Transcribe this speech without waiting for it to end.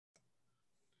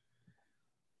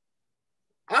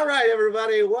All right,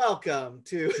 everybody, welcome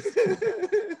to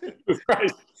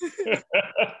Christ.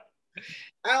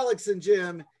 Alex and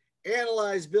Jim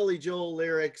Analyze Billy Joel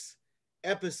Lyrics,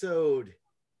 episode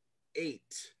 8.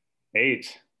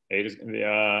 Eight. Eight is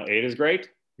great.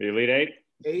 The Elite Eight.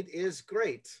 8 is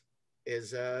great.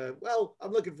 Well,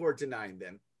 I'm looking forward to 9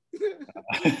 then.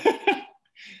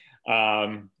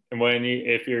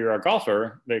 If you're a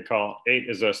golfer, they call 8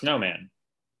 is a snowman.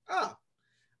 Ah,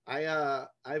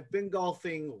 I've been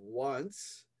golfing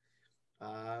once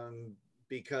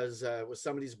because it was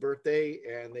somebody's birthday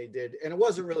and they did, and it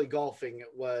wasn't really golfing.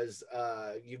 It was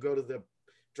you go to the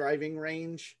driving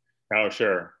range. Oh,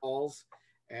 sure. Balls,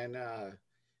 and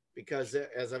because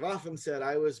as I've often said,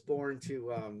 I was born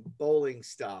to bowling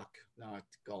stock, not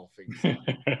golfing stock.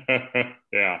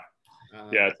 Yeah.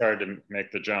 It's hard to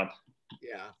make the jump.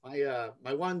 Yeah,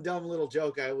 my one dumb little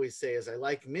joke I always say is I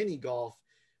like mini golf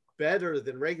better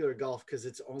than regular golf because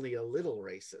it's only a little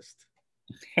racist.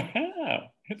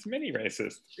 It's mini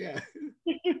racist. Yeah.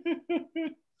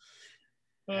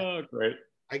 Oh, great.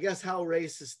 I guess how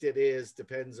racist it is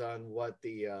depends on what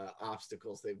the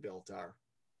obstacles they built are.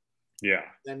 Yeah.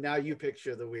 And now you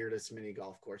picture the weirdest mini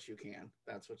golf course you can.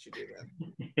 That's what you do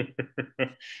then.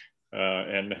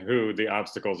 And who the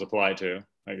obstacles apply to,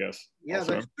 I guess. Yeah,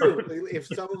 also. That's true. If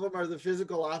some of them are the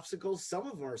physical obstacles, some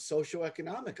of them are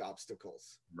socioeconomic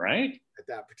obstacles. Right? At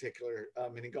that particular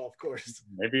mini golf course.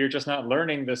 Maybe you're just not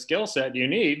learning the skill set you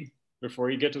need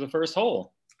before you get to the first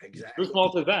hole. Exactly. Whose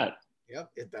fault is that? Yep,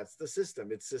 that's the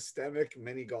system. It's systemic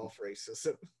mini golf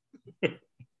racism.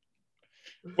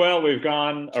 Well, we've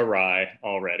gone awry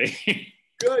already.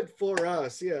 Good for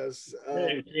us, yes.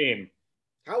 Hey, team.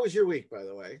 How was your week, by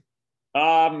the way?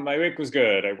 My week was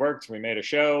good. I worked. We made a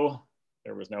show.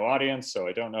 There was no audience, so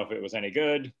I don't know if it was any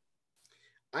good.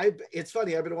 It's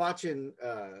funny. I've been watching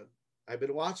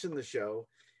the show,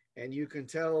 and you can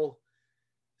tell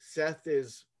Seth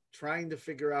is trying to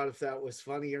figure out if that was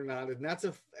funny or not, and that's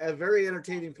a very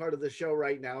entertaining part of the show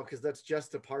right now because that's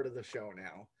just a part of the show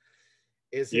now.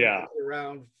 Is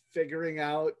around figuring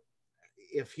out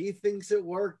if he thinks it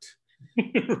worked,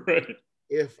 right?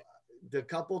 If the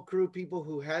couple crew people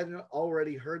who hadn't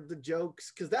already heard the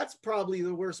jokes, because that's probably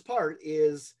the worst part,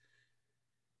 is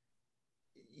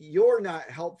you're not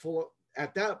helpful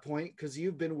at that point because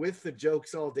you've been with the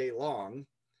jokes all day long.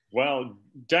 Well,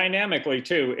 dynamically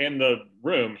too, in the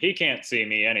room, he can't see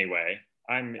me anyway.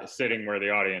 I'm sitting where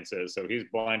the audience is, so he's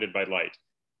blinded by light.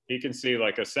 He can see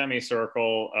like a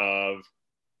semicircle of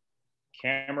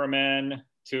cameramen,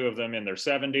 2 of them in their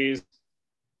 70s.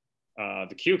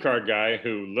 The cue card guy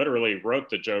who literally wrote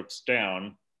the jokes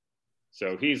down,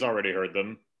 so he's already heard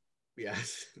them.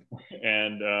 Yes.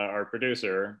 And our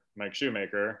producer, Mike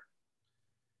Shoemaker,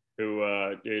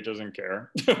 who he doesn't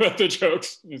care about the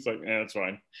jokes. He's like, it's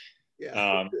fine.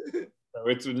 Yeah. So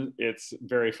it's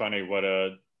very funny what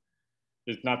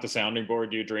it's not the sounding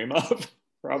board you dream of,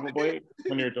 probably,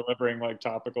 when you're delivering like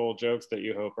topical jokes that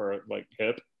you hope are like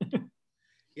hip.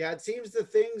 Yeah, it seems the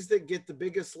things that get the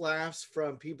biggest laughs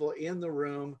from people in the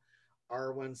room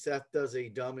are when Seth does a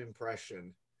dumb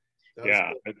impression.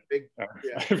 I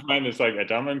find it's like a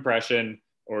dumb impression,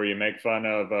 or you make fun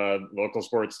of local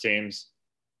sports teams.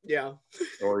 Yeah.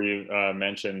 Or you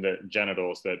mention the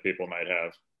genitals that people might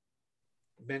have.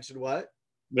 Mention what?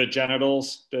 The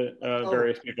genitals that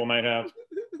various people might have,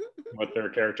 what their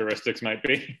characteristics might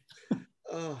be.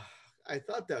 Oh, I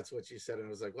thought that's what you said, and I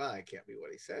was like, wow, that can't be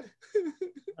what he said.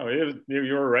 Oh, you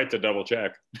were right to double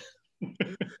check.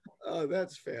 Oh,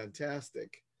 that's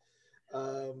fantastic.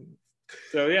 So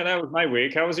yeah, that was my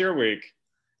week. How was your week?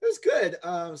 It was good.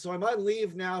 So I'm on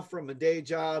leave now from a day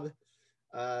job.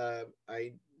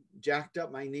 I jacked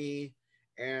up my knee,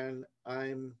 and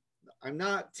I'm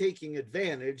not taking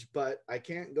advantage, but I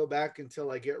can't go back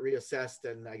until I get reassessed,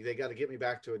 and they got to get me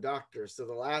back to a doctor. So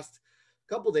the last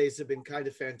couple days have been kind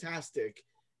of fantastic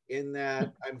in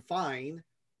that I'm fine,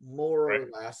 more or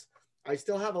less. I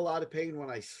still have a lot of pain when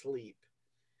I sleep.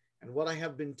 And what I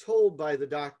have been told by the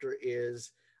doctor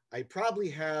is I probably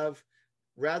have,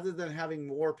 rather than having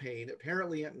more pain,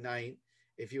 apparently at night,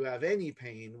 if you have any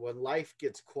pain, when life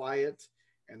gets quiet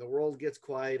and the world gets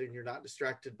quiet and you're not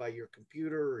distracted by your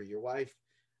computer or your wife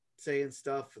saying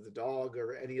stuff or the dog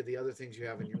or any of the other things you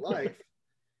have in your life,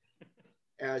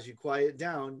 as you quiet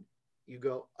down, you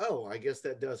go, oh, I guess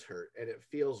that does hurt. And it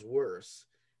feels worse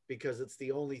because it's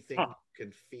the only thing you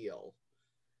can feel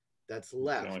that's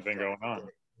left. The only thing going on.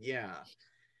 Yeah.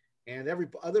 And every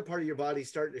other part of your body's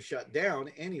starting to shut down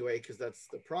anyway, because that's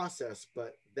the process.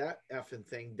 But that effing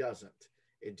thing doesn't.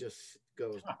 It just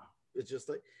goes, it's just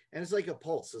like, and it's like a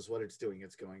pulse is what it's doing.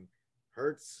 It's going,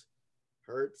 hurts,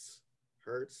 hurts,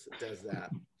 hurts. It does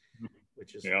that,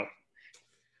 which is, Yeah.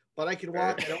 but I can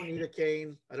walk. I don't need a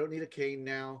cane. I don't need a cane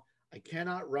now. I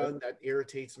cannot run. That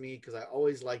irritates me because I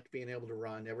always liked being able to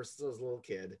run ever since I was a little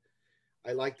kid.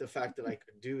 I like the fact that I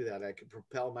could do that. I could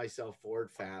propel myself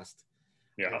forward fast.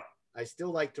 Yeah. I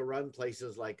still like to run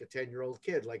places like a 10-year-old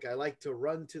kid. Like I like to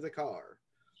run to the car.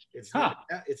 It's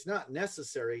not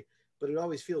necessary, but it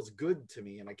always feels good to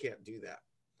me, and I can't do that.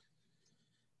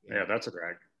 Yeah, that's a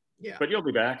drag. Yeah. But you'll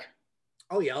be back.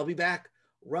 Oh yeah, I'll be back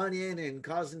running and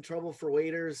causing trouble for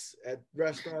waiters at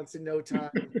restaurants in no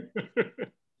time.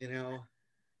 You know,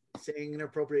 saying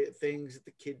inappropriate things at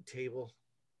the kid table.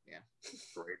 Yeah.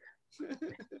 Great.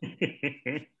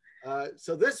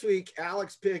 So this week,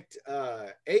 Alex picked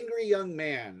Angry Young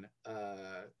Man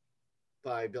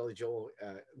by Billy Joel.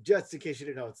 Just in case you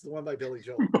didn't know, it's the one by Billy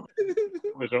Joel.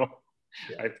 Billy Joel.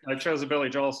 Yeah. I chose a Billy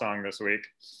Joel song this week.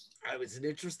 It was an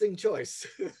interesting choice.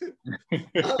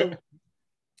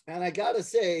 And I gotta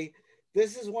say,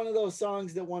 this is one of those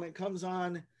songs that when it comes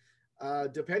on,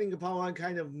 depending upon what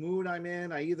kind of mood I'm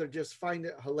in, I either just find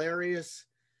it hilarious.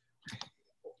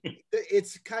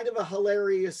 It's kind of a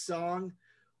hilarious song.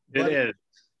 It is.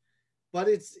 But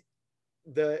it's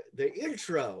the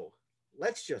intro.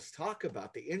 Let's just talk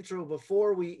about the intro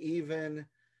before we even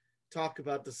talk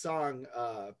about the song.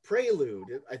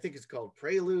 Prelude. I think it's called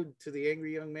Prelude to the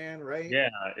Angry Young Man, right? Yeah,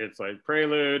 it's like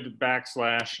Prelude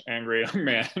 / Angry Young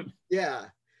Man. Yeah.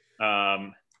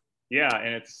 Yeah,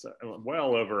 and it's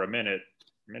well over a minute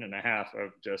and a half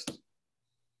of just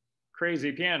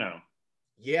crazy piano.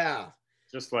 Yeah.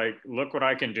 Just like, look what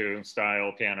I can do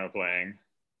style piano playing.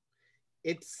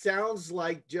 It sounds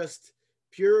like just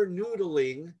pure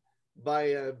noodling by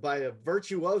a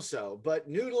virtuoso, but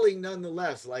noodling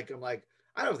nonetheless. Like I'm like,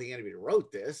 I don't think anybody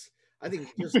wrote this. I think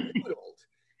he just noodled.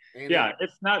 And yeah,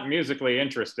 it's not musically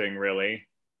interesting, really.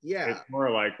 Yeah. It's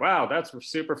more like, wow, that's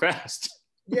super fast.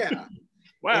 Yeah.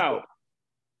 Wow.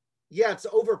 Yeah, it's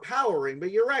overpowering,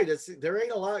 but you're right. There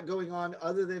ain't a lot going on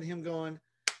other than him going,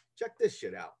 check this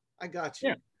shit out. I got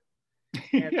you.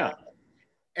 Yeah.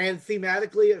 And, and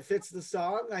thematically, it fits the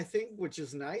song, I think, which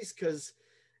is nice because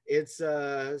it's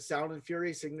Sound and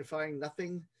Fury signifying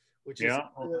nothing, which is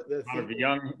the theme. Of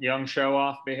young show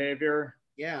off behavior.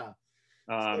 Yeah.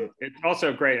 It's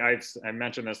also great. I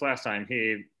mentioned this last time.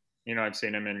 I've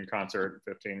seen him in concert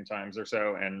 15 times or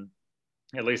so, and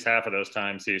at least half of those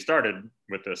times he started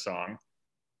with this song.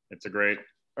 It's a great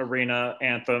arena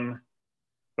anthem.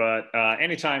 But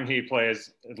anytime he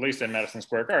plays, at least in Madison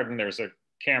Square Garden, there's a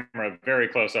camera very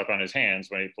close up on his hands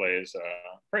when he plays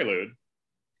Prelude,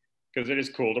 because it is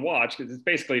cool to watch, because it's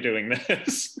basically doing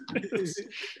this. I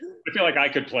feel like I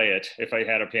could play it if I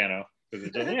had a piano.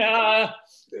 It's just, yeah.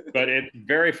 But it's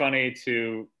very funny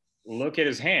to look at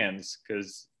his hands,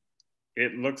 because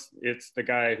it's the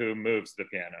guy who moves the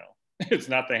piano. It's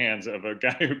not the hands of a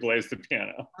guy who plays the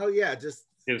piano. Oh yeah, just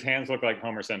his hands look like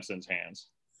Homer Simpson's hands.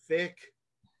 Thick.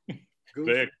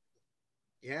 Goofy. Thick.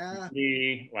 Yeah.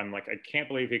 I'm like, I can't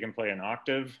believe he can play an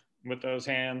octave with those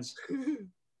hands.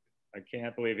 I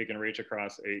can't believe he can reach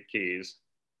across 8 keys.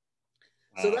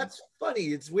 So that's funny.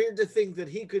 It's weird to think that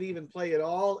he could even play it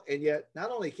all, and yet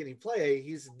not only can he play,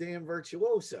 he's a damn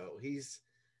virtuoso. He's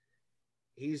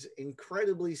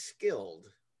incredibly skilled.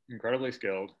 Incredibly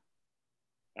skilled.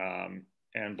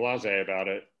 And blasé about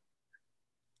it.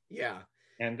 Yeah.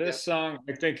 And this song,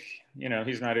 I think,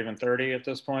 he's not even 30 at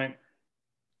this point.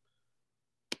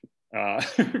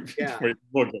 Yeah.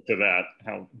 We'll get to that,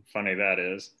 how funny that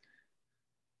is.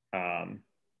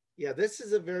 Yeah, this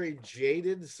is a very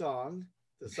jaded song.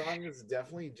 The song is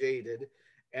definitely jaded.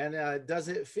 And does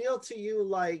it feel to you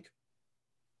like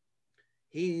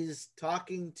he's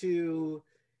talking to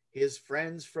his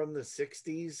friends from the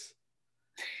 60s?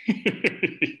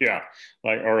 Yeah,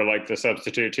 like the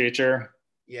substitute teacher.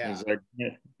 Yeah. He's like,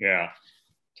 yeah,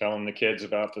 telling the kids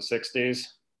about the 60s.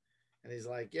 And he's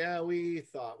like, yeah, we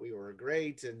thought we were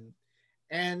great. And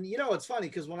it's funny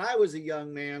because when I was a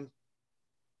young man,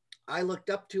 I looked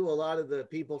up to a lot of the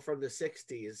people from the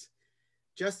 60s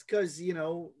just because, you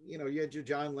had your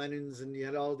John Lennons and you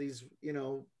had all these,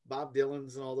 Bob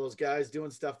Dylan's and all those guys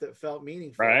doing stuff that felt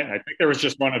meaningful. Right. I think there was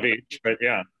just one of each, but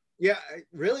yeah. Yeah,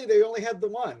 really? They only had the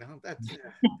one. That's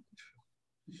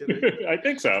I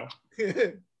think so.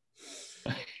 And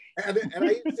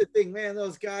I used to think, man,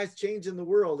 those guys changing the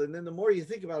world. And then the more you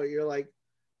think about it, you're like,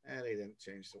 they didn't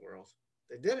change the world.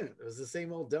 They didn't. It was the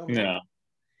same old dumb. No.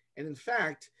 And in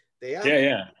fact, they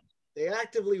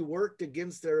actively worked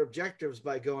against their objectives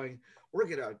by going, we're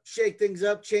going to shake things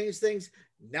up, change things,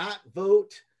 not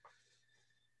vote.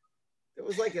 It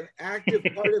was like an active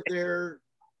part of their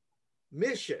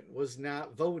mission was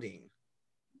not voting.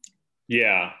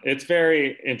 Yeah, it's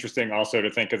very interesting also to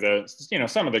think of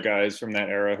some of the guys from that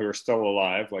era who are still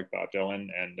alive, like Bob Dylan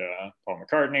and Paul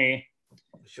McCartney,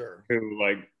 Sure. who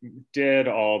like did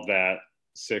all that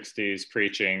 60s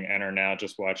preaching and are now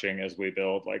just watching as we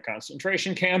build like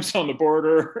concentration camps on the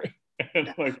border.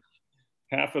 And like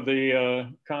half of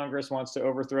the Congress wants to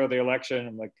overthrow the election.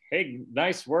 I'm like, hey,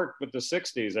 nice work with the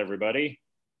 60s, everybody.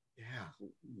 Yeah.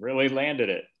 Really landed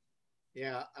it.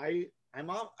 Yeah, I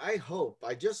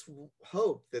just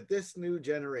hope that this new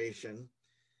generation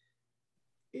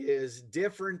is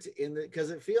different in the, because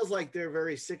it feels like they're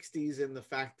very 60s in the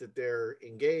fact that they're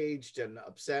engaged and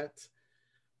upset,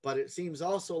 but it seems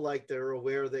also like they're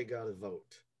aware they got to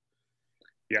vote.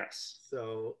 Yes.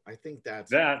 So I think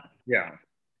that's that. Yeah,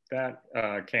 that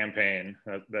campaign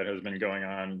that has been going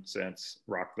on since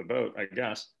Rock the Boat, I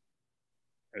guess,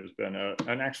 has been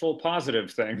an actual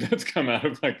positive thing that's come out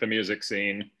of like the music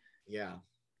scene. Yeah.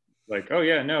 Like, oh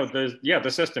yeah, no, the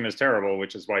system is terrible,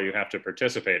 which is why you have to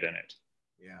participate in it.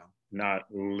 Yeah. Not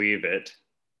leave it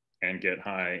and get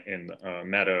high in the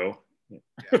meadow Yeah.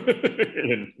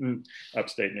 in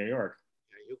upstate New York.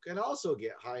 You can also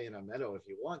get high in a meadow if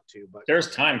you want to, but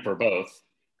there's time for both.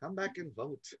 Come back and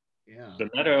vote. Yeah. The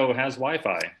meadow has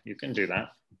Wi-Fi. You can do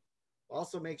that.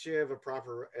 Also, make sure you have a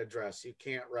proper address. You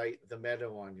can't write the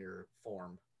meadow on your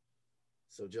form.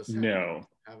 So just have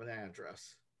an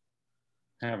address.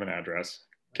 Have an address.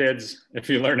 Kids, if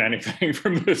you learn anything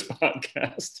from this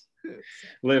podcast,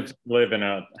 live in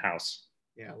a house.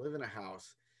 Yeah, live in a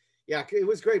house. Yeah, it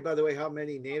was great, by the way, how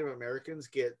many Native Americans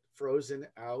get frozen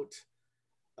out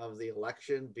of the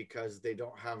election because they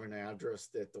don't have an address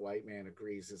that the white man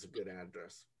agrees is a good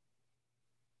address.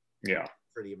 Yeah.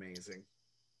 Pretty amazing.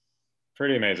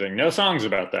 Pretty amazing. No songs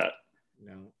about that.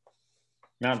 No.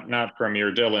 Not from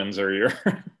your Dylans or your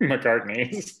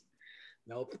McCartneys.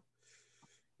 Nope.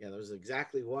 Yeah, there's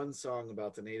exactly one song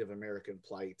about the Native American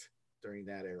plight during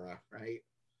that era, right?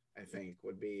 I think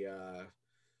would be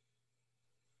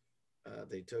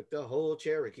they took the whole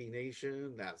Cherokee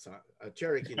Nation. That song,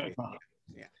 Cherokee Nation.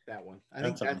 Yeah, that one. I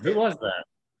think that's who was that?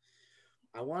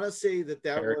 I want to say that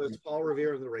Cherokee. Was Paul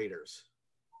Revere and the Raiders.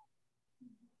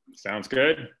 Sounds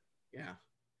good. Yeah,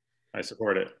 I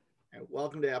support it. And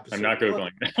welcome to episode. I'm not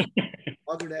Googling.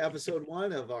 Welcome to episode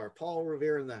 1 of our Paul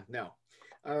Revere and the no.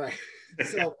 All right,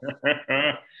 so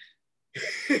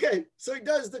so he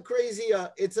does the crazy.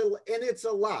 It's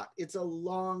a lot. It's a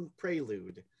long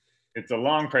prelude. It's a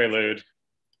long prelude.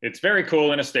 It's very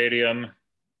cool in a stadium.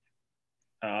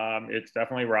 It's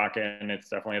definitely rocking. It's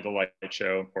definitely the light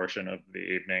show portion of the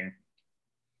evening.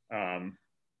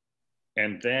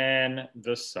 And then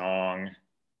the song.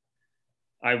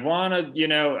 I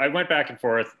went back and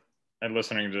forth and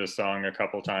listening to this song a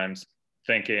couple times,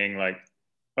 thinking like,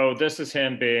 oh, this is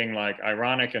him being like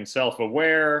ironic and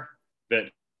self-aware that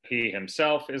he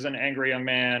himself is an angry young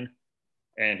man.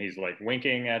 And he's like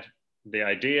winking at the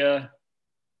idea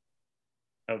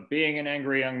of being an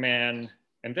angry young man.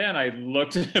 And then I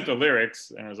looked at the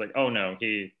lyrics and I was like, oh no,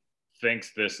 he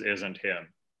thinks this isn't him.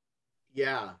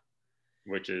 Yeah.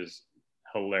 Which is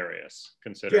hilarious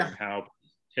considering how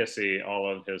pissy all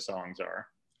of his songs are.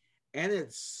 And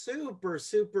it's super,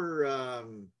 super,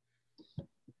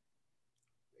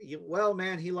 well,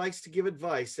 man, he likes to give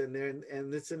advice. And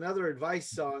it's another advice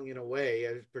song in a way,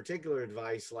 a particular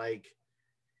advice like,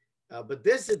 but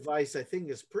this advice, I think,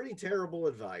 is pretty terrible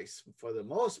advice for the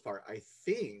most part. I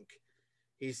think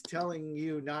he's telling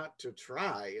you not to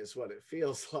try is what it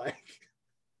feels like.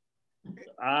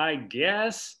 I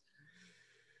guess.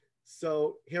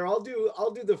 So here, I'll do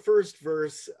the first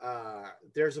verse.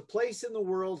 There's a place in the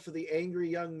world for the angry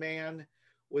young man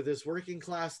with his working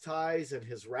class ties and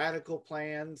his radical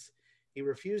plans. He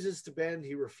refuses to bend.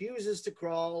 He refuses to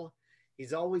crawl.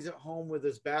 He's always at home with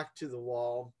his back to the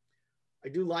wall. I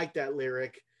do like that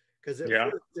lyric because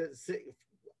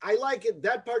I like it.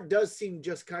 That part does seem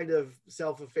just kind of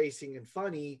self-effacing and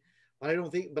funny, but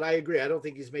I agree. I don't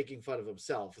think he's making fun of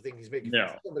himself. I think he's making fun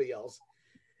of somebody else.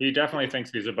 He definitely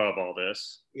thinks he's above all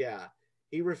this. Yeah.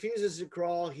 He refuses to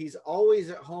crawl. He's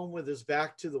always at home with his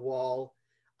back to the wall.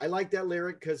 I like that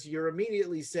lyric because you're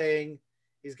immediately saying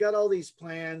he's got all these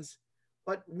plans,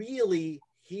 but really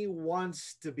he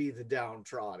wants to be the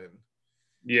downtrodden.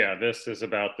 Yeah, this is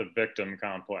about the victim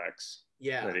complex.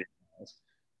 Yeah. That he has.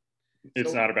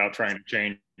 It's not about trying to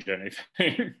change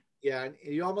anything. Yeah, and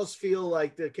you almost feel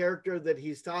like the character that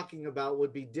he's talking about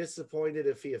would be disappointed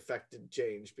if he affected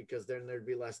change because then there'd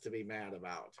be less to be mad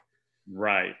about.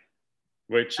 Right.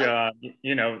 Which, I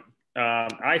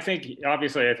think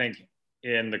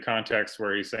in the context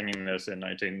where he's singing this in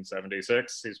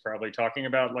 1976, he's probably talking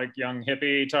about like young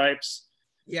hippie types.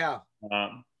 Yeah.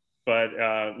 But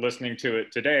listening to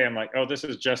it today, I'm like, oh, this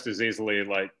is just as easily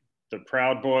like the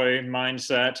Proud Boy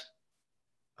mindset.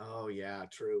 Oh yeah,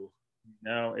 true.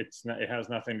 No, it's not, it has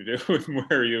nothing to do with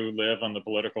where you live on the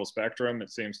political spectrum.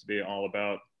 It seems to be all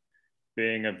about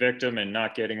being a victim and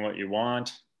not getting what you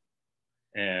want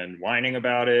and whining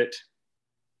about it.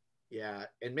 Yeah,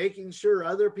 and making sure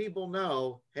other people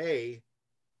know, hey,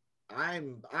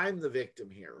 I'm the victim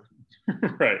here.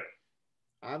 Right.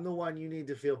 I'm the one you need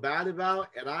to feel bad about,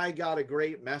 and I got a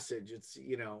great message. It's,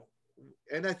 you know,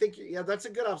 and I think, yeah, that's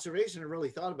a good observation. I really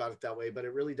thought about it that way, but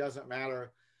it really doesn't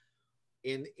matter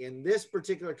in this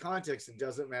particular context. It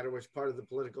doesn't matter which part of the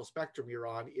political spectrum you're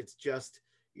on. It's just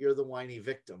you're the whiny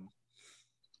victim.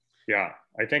 Yeah,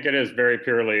 I think it is very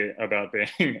purely about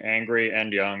being angry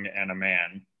and young and a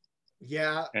man,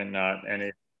 Yeah, and not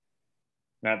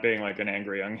being like an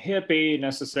angry young hippie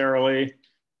necessarily.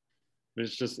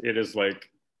 It's just it is like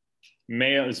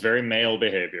male. It's very male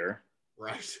behavior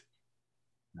right.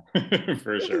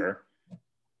 for sure.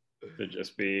 To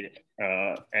just be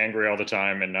angry all the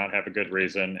time and not have a good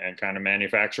reason and kind of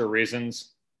manufacture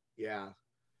reasons. Yeah.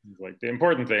 Like the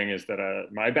important thing is that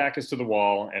my back is to the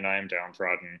wall and I am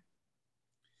downtrodden.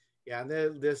 Yeah,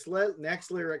 and this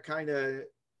next lyric kind of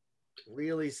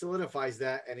really solidifies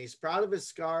that. And he's proud of his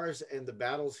scars and the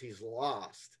battles he's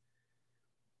lost.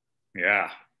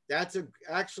 Yeah. That's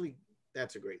that's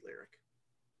a great lyric.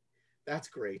 That's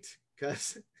great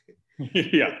because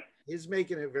Yeah. he's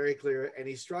making it very clear. And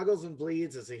he struggles and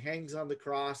bleeds as he hangs on the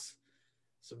cross.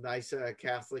 Some nice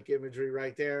Catholic imagery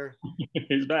right there.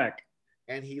 He's back.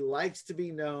 And he likes to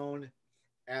be known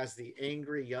as the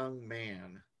angry young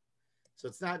man. So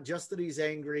it's not just that he's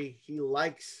angry. He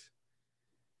likes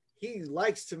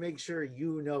to make sure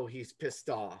you know he's pissed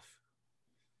off.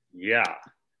 Yeah.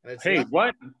 Hey,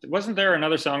 what wasn't there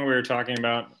another song we were talking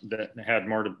about that had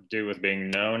more to do with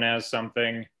being known as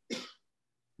something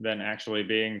than actually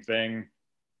being thing?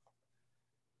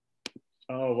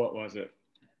 Oh, what was it?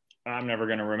 I'm never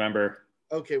gonna remember.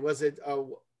 Okay, was it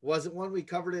one we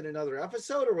covered in another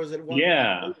episode, or was it one?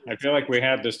 Yeah, I feel like we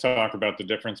had this talk about the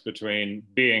difference between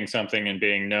being something and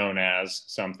being known as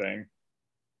something.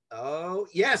 Oh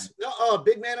yes, no,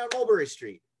 Big Man on Mulberry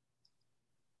Street.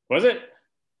 Was it?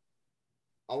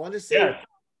 I want to say, yeah,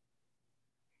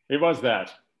 it was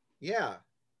that. Yeah.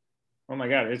 Oh my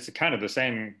God, it's kind of the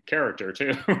same character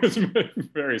too. It's a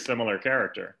very similar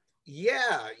character.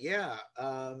 Yeah, yeah.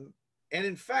 And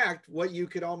in fact, what you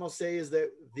could almost say is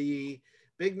that the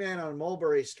Big Man on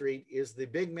Mulberry Street is the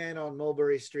Big Man on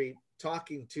Mulberry Street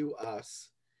talking to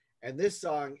us. And this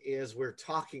song is we're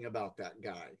talking about that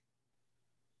guy.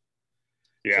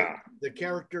 Yeah. So the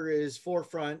character is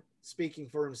forefront speaking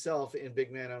for himself in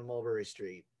Big Man on Mulberry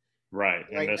Street. Right.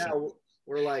 Right now,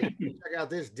 we're like, check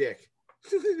out this dick.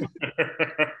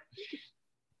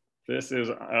 This is,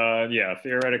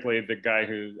 theoretically the guy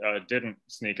who didn't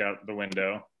sneak out the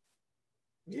window.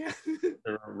 Yeah.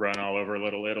 To run all over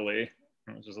Little Italy.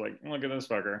 I was just like, look at this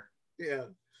fucker. Yeah.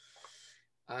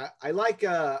 I like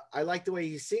the way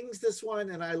he sings this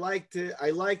one, and I like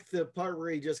the part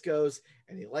where he just goes,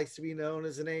 and he likes to be known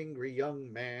as an angry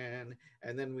young man,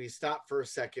 and then we stop for a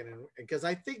second, and because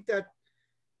I think that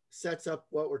sets up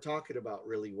what we're talking about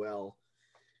really well,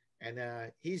 and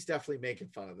he's definitely making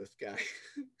fun of this guy.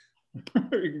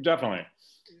 Definitely,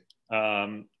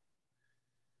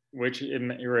 which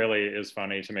it really is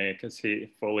funny to me because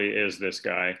he fully is this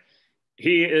guy.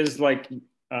 He is like.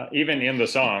 Even in the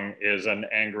song is an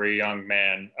angry young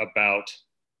man about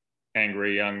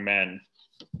angry young men.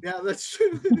 Yeah, that's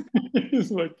true.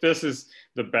 It's like, this is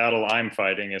the battle I'm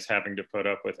fighting, is having to put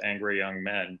up with angry young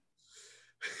men.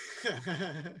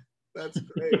 That's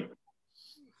great.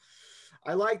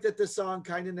 I like that the song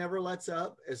kind of never lets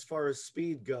up as far as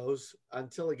speed goes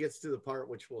until it gets to the part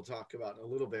which we'll talk about in a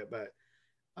little bit, but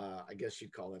I guess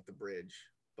you'd call it the bridge.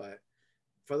 But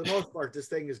for the most part, this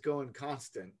thing is going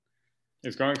constant.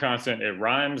 It's going constant. It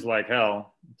rhymes like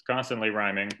hell. It's constantly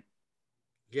rhyming.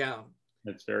 Yeah.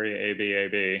 It's very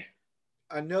A-B.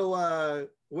 No,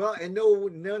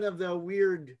 none of the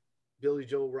weird Billy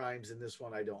Joel rhymes in this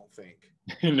one, I don't think.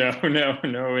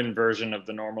 No inversion of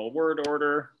the normal word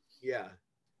order. Yeah.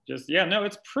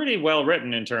 It's pretty well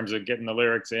written in terms of getting the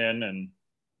lyrics in and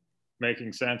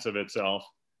making sense of itself.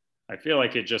 I feel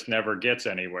like it just never gets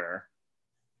anywhere.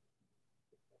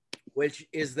 Which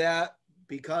is that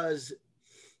because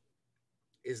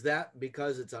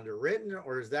it's underwritten,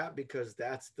 or is that because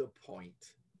that's the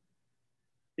point?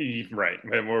 Right.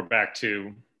 And we're back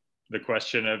to the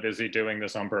question of, is he doing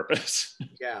this on purpose?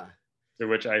 Yeah. To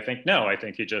which I think, no, I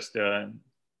think he just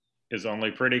is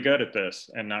only pretty good at this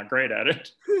and not great at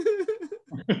it.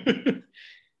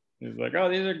 He's like, oh,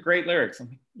 these are great lyrics. I'm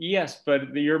like, yes,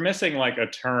 but you're missing like a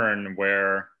turn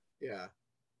where Yeah.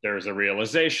 there's a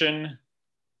realization,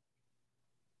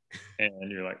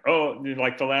 and you're like, oh,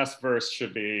 like the last verse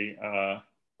should be,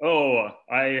 oh,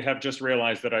 I have just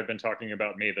realized that I've been talking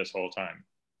about me this whole time.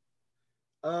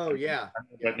 Oh yeah.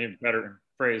 But Yeah. better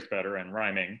phrased better and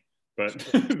rhyming, but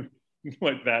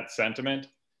like that sentiment,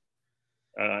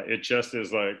 it just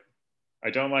is like, I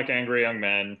don't like angry young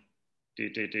men. D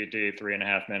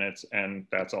 3.5 minutes, and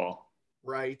that's all.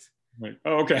 Right. Like,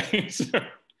 oh, okay. So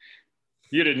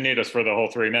you didn't need us for the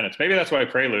whole 3 minutes. Maybe that's why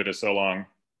Prelude is so long.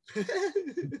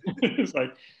 It's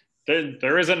like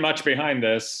there isn't much behind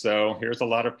this, so here's a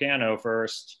lot of piano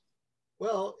first.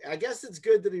 Well, I guess it's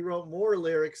good that he wrote more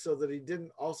lyrics so that he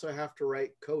didn't also have to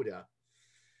write coda.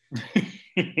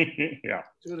 Yeah.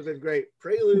 It would have been great.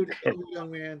 Prelude, Angry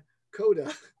Young Man,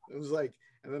 coda. It was like,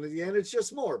 and then at the end, it's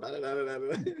just more.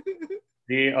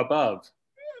 The above.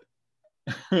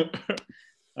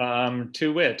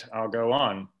 To wit, I'll go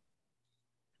on.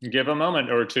 Give a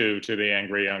moment or two to the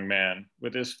angry young man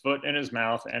with his foot in his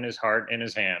mouth and his heart in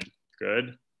his hand.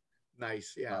 Good.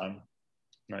 Nice. Yeah.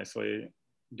 Nicely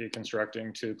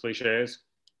deconstructing two cliches.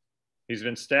 He's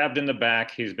been stabbed in the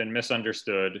back. He's been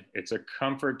misunderstood. It's a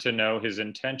comfort to know his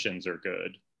intentions are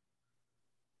good.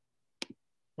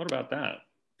 What about that?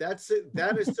 That's it.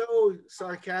 That is so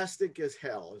sarcastic as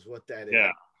hell, is what that is.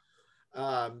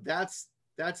 Yeah.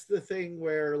 That's the thing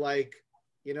where, like,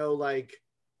 you know, like,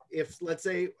 if, let's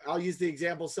say, I'll use the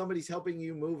example, somebody's helping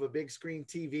you move a big screen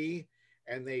TV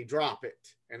and they drop it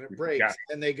and it breaks, yeah.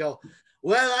 And they go,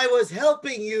 well, I was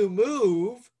helping you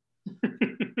move.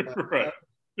 Right.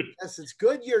 Yes, it's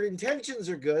good. Your intentions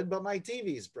are good, but my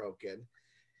TV's broken.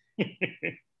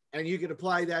 And you can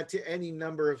apply that to any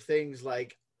number of things,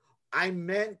 like, I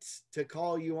meant to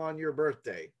call you on your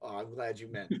birthday. Oh, I'm glad you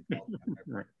meant to call me on my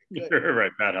birthday. Good.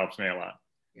 Right. That helps me a lot.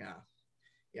 Yeah.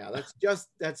 Yeah,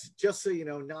 that's just so you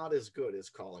know, not as good as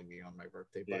calling me on my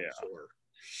birthday, but yeah.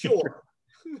 Sure.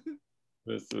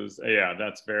 This is, yeah,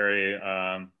 that's very,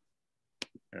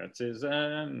 that's his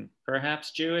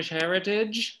perhaps Jewish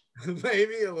heritage.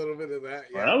 Maybe a little bit of that,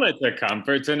 yeah. Well, it's a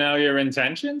comfort to know your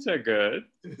intentions are good.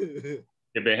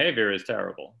 Your behavior is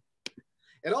terrible.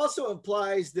 It also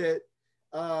implies that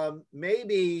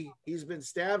maybe he's been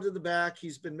stabbed in the back,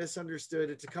 he's been misunderstood.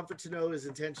 It's a comfort to know his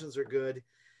intentions are good.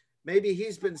 Maybe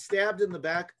he's been stabbed in the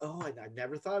back. Oh, I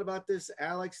never thought about this,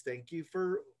 Alex. Thank you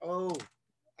for,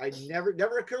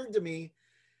 never occurred to me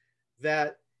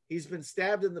that he's been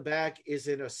stabbed in the back is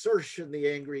an assertion the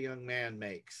angry young man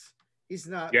makes. He's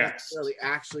not necessarily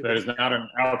actually. That is not an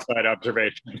outside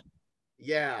observation.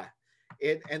 Yeah.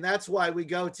 And that's why we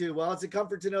go to, well, it's a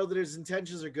comfort to know that his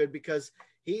intentions are good, because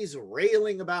he's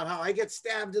railing about how I get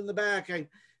stabbed in the back.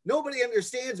 Nobody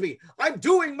understands me. I'm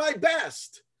doing my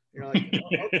best. You're like, oh,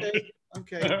 okay.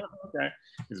 Okay.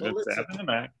 He's been stabbed in the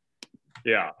back.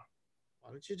 Yeah.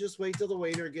 Why don't you just wait till the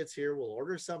waiter gets here? We'll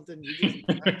order something. You just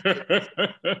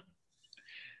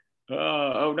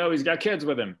oh no, he's got kids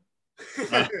with him.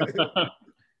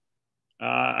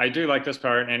 I do like this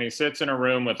part. And he sits in a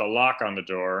room with a lock on the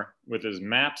door with his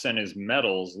maps and his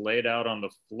medals laid out on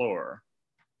the floor.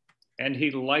 And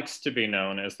he likes to be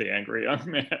known as the angry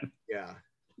young man. Yeah.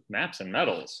 Maps and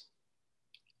medals.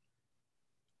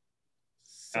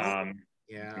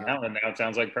 Yeah. Now it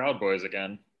sounds like Proud Boys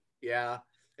again. Yeah,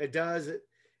 it does.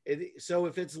 So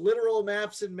if it's literal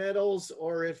maps and medals,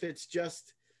 or if it's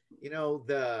just,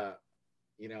 right,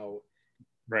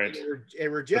 a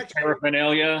rejection, the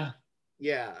paraphernalia.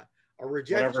 Yeah, a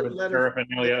rejection whatever letter. The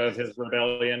paraphernalia of his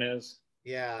rebellion is.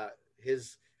 Yeah,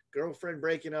 his girlfriend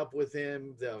breaking up with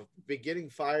him, the getting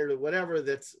fired, or whatever.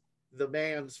 That's the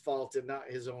man's fault and not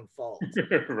his own fault.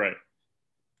 Right.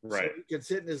 So he can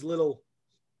sit in his little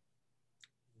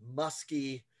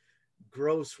musky,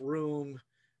 gross room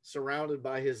surrounded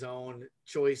by his own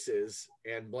choices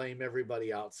and blame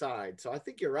everybody outside. So I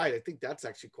think you're right. I think that's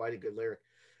actually quite a good lyric.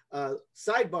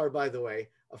 Sidebar, by the way,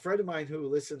 a friend of mine who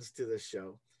listens to this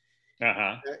show,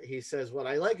 he says, what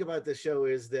I like about this show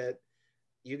is that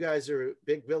you guys are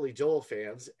big Billy Joel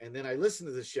fans. And then I listen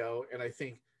to the show and I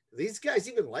think, do these guys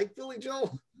even like Billy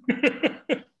Joel?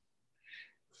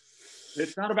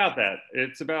 It's not about that.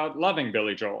 It's about loving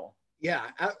Billy Joel.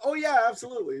 Yeah. Oh, yeah,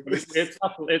 absolutely.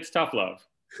 It's tough love.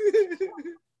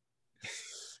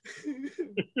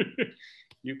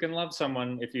 You can love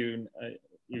someone if you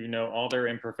know all their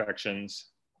imperfections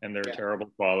and their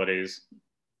terrible qualities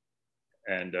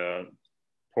and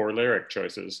poor lyric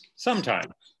choices.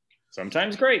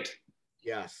 Sometimes great.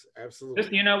 Yes,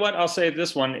 absolutely. You know what? I'll say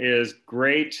this one is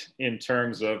great in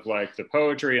terms of like the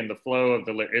poetry and the flow of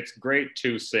the lyric. It's great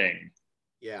to sing.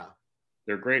 Yeah.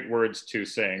 They're great words to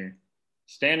sing.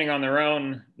 Standing on their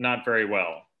own, not very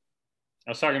well.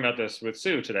 I was talking about this with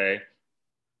Sue today.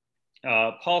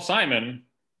 Paul Simon,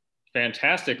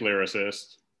 fantastic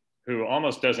lyricist, who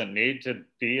almost doesn't need to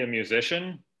be a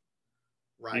musician.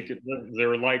 Right.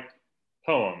 They're like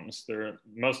poems.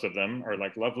 Most of them are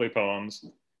like lovely poems,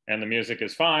 and the music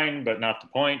is fine, but not the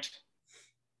point.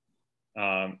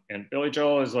 And Billy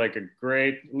Joel is like a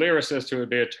great lyricist who would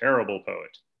be a terrible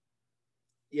poet.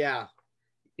 Yeah.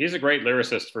 He's a great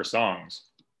lyricist for songs.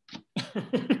 Yeah.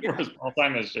 Whereas Paul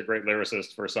Simon is a great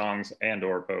lyricist for songs and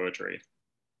or poetry.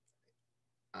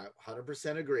 I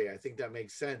 100% agree. I think that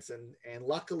makes sense. And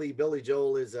luckily Billy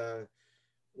Joel is a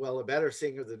better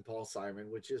singer than Paul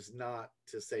Simon, which is not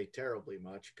to say terribly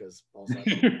much because Paul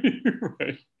Simon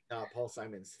Right. not Paul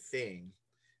Simon's thing.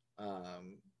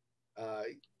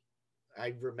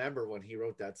 I remember when he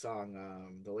wrote that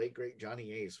song, the late great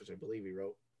Johnny Ace, which I believe he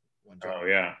wrote when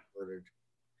Johnny murdered.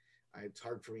 It's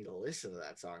hard for me to listen to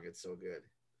that song. It's so good.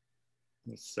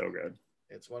 It's so good.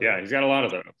 It's one. Yeah, he's got a lot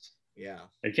of those. Yeah.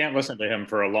 I can't listen to him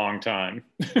for a long time.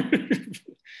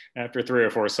 After 3 or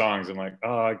 4 songs, I'm like,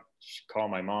 oh, I should call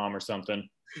my mom or something.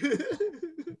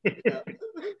 Yeah,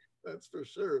 that's for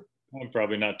sure. I'm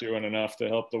probably not doing enough to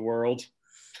help the world.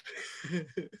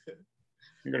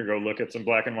 You're gonna go look at some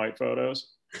black and white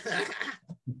photos.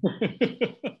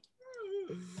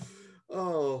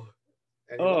 Oh,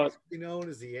 and he likes to be known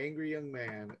as the angry young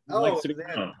man.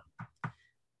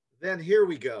 Then here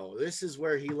we go. This is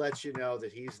where he lets you know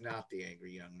that he's not the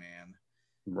angry young man.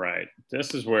 Right.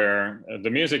 This is where the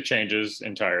music changes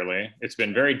entirely. It's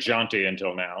been very jaunty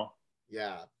until now.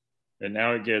 Yeah. And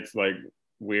now it gets like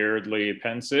weirdly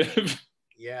pensive.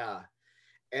 Yeah.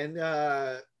 And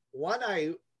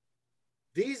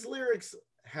these lyrics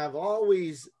have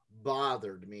always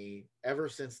bothered me ever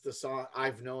since the song,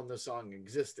 I've known the song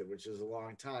existed, which is a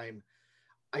long time.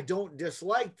 I don't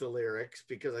dislike the lyrics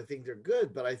because I think they're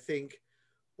good, but I think,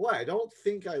 boy, I don't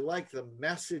think I like the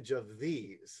message of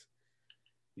these.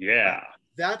 Yeah.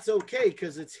 That's okay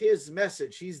because it's his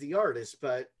message. He's the artist,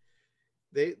 but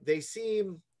they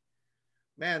seem,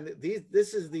 man,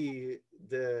 this is the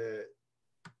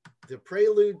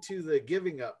prelude to the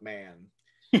giving up man.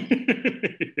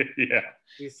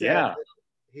 Yeah.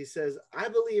 He says, I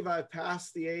believe I've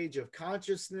passed the age of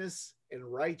consciousness and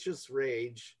righteous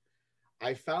rage.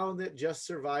 I found that just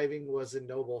surviving was a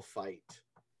noble fight.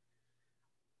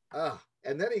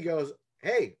 And then he goes,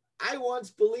 hey, I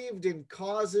once believed in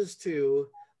causes too.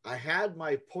 I had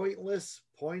my pointless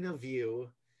point of view,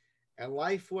 and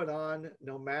life went on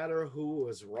no matter who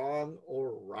was wrong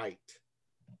or right.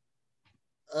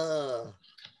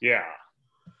 Yeah.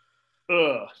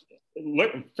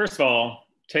 Look, first of all,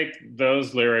 take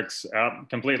those lyrics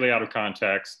completely out of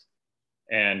context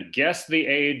and guess the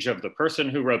age of the person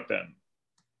who wrote them.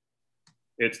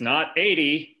 It's not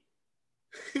 80.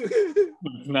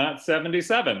 It's not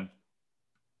 77.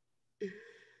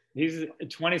 He's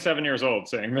 27 years old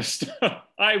saying this stuff.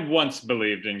 I once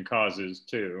believed in causes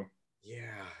too.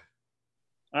 Yeah.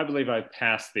 I believe I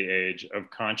passed the age of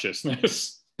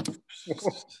consciousness.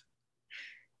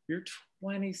 You're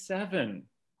 27.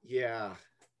 Yeah.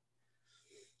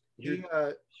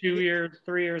 You're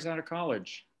 3 years out of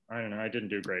college. I don't know. I didn't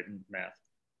do great in math.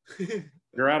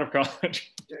 You're out of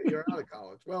college. Yeah, you're out of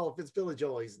college. Well, if it's Billy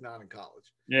Joel, he's not in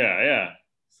college. Yeah.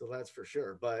 So that's for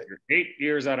sure. But you're 8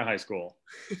 years out of high school.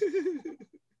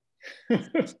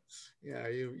 Yeah,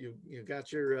 you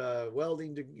got your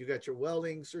you got your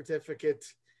welding certificate,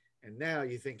 and now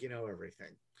you think you know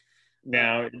everything.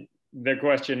 Now the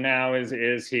question now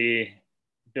is he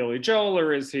Billy Joel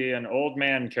or is he an old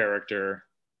man character?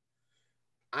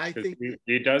 I think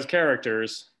he does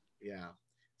characters. Yeah.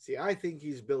 See, I think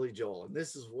he's Billy Joel, and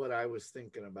this is what I was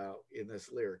thinking about in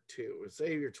this lyric too.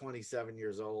 Say you're 27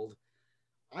 years old.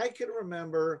 I can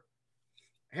remember,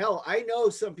 hell, I know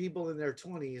some people in their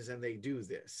 20s and they do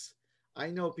this.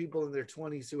 I know people in their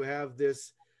 20s who have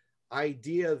this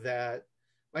idea that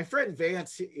my friend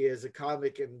Vance is a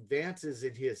comic, and Vance is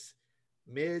in his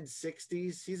mid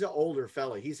 60s. He's an older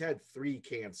fella. He's had 3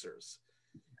 cancers.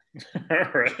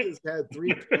 Right. He's had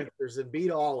 3 cancers and beat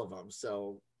all of them.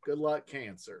 So good luck,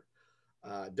 cancer.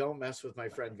 Don't mess with my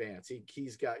friend Vance.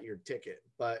 He's got your ticket.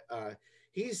 But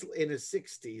he's in his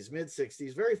 60s, mid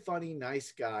 60s, very funny,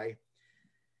 nice guy.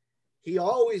 He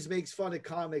always makes fun of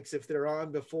comics if they're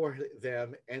on before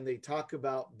them and they talk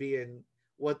about being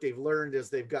what they've learned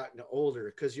as they've gotten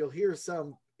older. Because you'll hear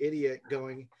some idiot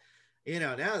going, you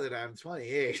know, now that I'm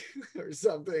 28 or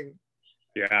something.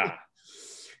 Yeah.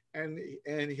 And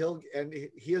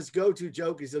his go-to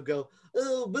joke is he'll go,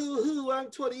 oh, boo-hoo, I'm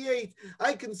 28.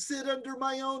 I can sit under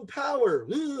my own power.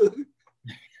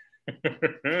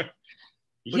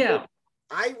 Yeah.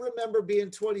 I remember being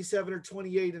 27 or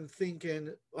 28 and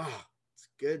thinking, oh, it's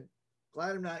good.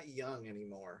 Glad I'm not young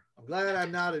anymore. I'm glad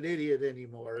I'm not an idiot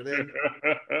anymore. And then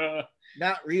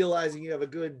not realizing you have a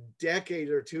good decade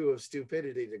or two of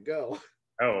stupidity to go.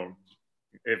 Oh,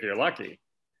 if you're lucky.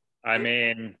 I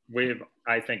mean,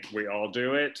 I think we all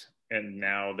do it. And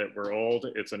now that we're old,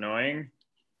 it's annoying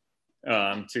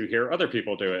to hear other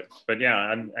people do it. But yeah,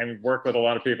 I work with a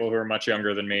lot of people who are much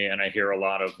younger than me, and I hear a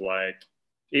lot of like,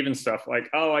 even stuff like,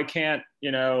 oh, I can't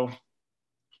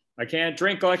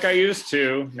drink like I used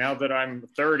to now that I'm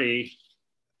 30.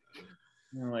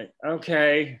 And I'm like,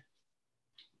 okay.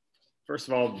 First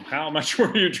of all, how much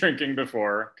were you drinking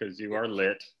before? Because you are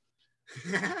lit.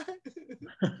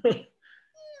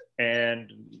 And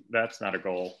that's not a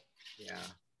goal.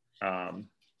 Yeah.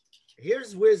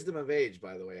 Here's wisdom of age,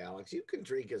 by the way, Alex. You can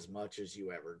drink as much as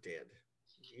you ever did.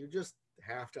 You just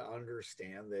have to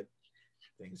understand that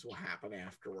things will happen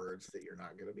afterwards that you're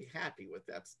not going to be happy with.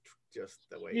 That's just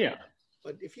the way. Yeah.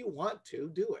 But if you want to,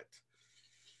 do it.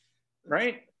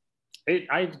 Right?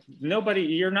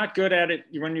 You're not good at it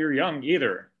when you're young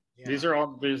either. Yeah. These are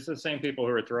the same people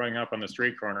who are throwing up on the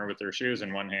street corner with their shoes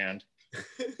in one hand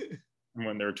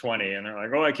when they're 20, and they're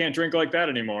like, oh, I can't drink like that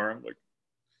anymore. I'm like,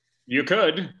 you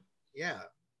could. Yeah.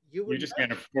 You just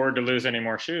can't afford to lose any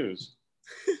more shoes.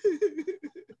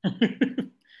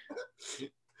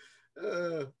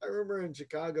 I remember in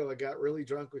Chicago, I got really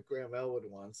drunk with Graham Elwood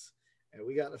once, and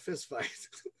we got in a fist fight.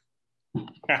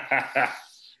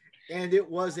 And it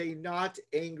was a not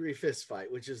angry fist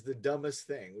fight, which is the dumbest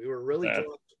thing. We were really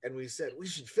drunk, and we said, we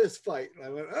should fist fight. And I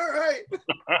went, all right.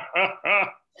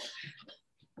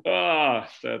 Oh,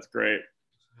 that's great.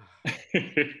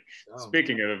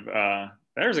 Speaking of,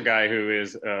 there's a guy who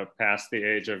is past the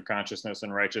age of consciousness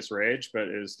and righteous rage, but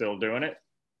is still doing it.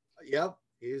 Yep.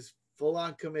 He's full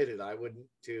on committed. I wouldn't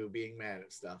to being mad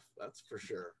at stuff. That's for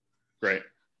sure. Great.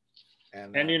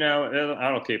 And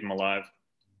that'll keep him alive.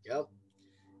 Yep.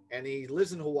 And he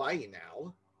lives in Hawaii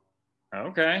now.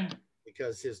 Okay.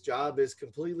 Because his job is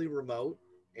completely remote,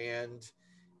 and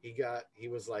he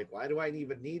was like, why do I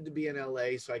even need to be in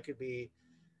LA so I could be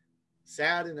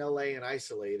sad in LA and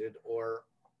isolated, or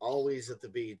always at the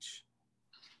beach?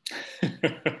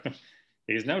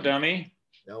 He's no dummy.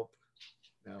 Nope.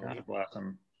 No. God bless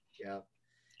him. Yeah.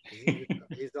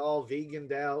 He's all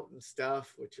veganed out and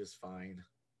stuff, which is fine.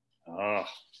 Oh.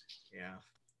 Yeah.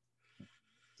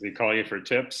 Does he call you for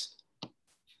tips?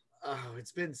 Oh,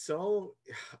 it's been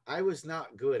I was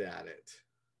not good at it,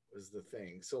 was the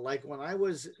thing. So like when I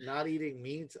was not eating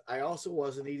meat, I also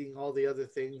wasn't eating all the other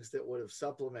things that would have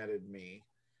supplemented me.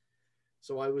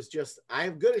 So I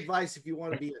have good advice if you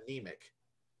want to be anemic.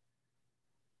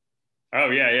 Oh,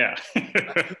 yeah.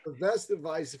 The best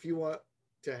advice if you want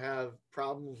to have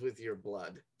problems with your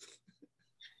blood.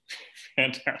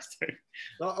 Fantastic.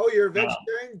 Oh, you're a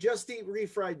vegetarian? Just eat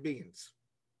refried beans.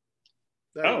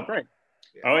 Great.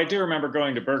 Yeah. Oh, I do remember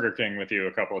going to Burger King with you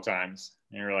a couple of times.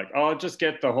 And you were like, oh, I'll just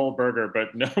get the whole burger,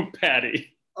 but no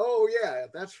patty. Oh, yeah,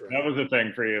 that's right. That was a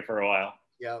thing for you for a while.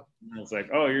 Yeah. And it's like,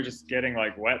 oh, you're just getting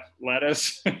like wet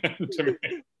lettuce to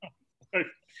me. Like,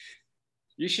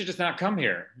 you should just not come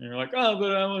here. And you're like, oh,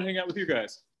 but I want to hang out with you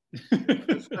guys.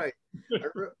 That's right.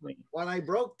 When I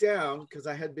broke down, because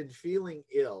I had been feeling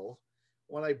ill,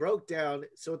 when I broke down,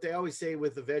 so what they always say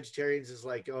with the vegetarians is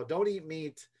like, oh, don't eat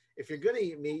meat. If you're going to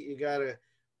eat meat, you got to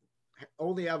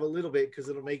only have a little bit because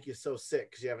it'll make you so sick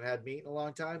because you haven't had meat in a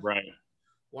long time. Right.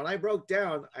 When I broke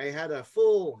down, I had a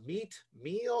full meat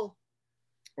meal.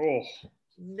 Oh.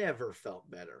 Never felt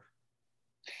better.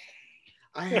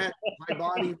 I had my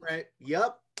body went,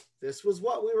 yep, this was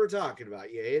what we were talking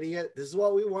about, you idiot. This is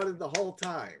what we wanted the whole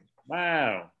time.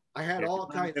 Wow. I had all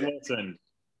kinds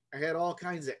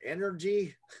of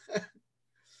energy.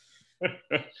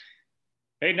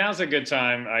 Hey, now's a good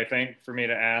time, I think, for me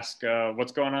to ask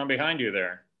what's going on behind you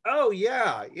there. Oh,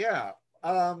 yeah.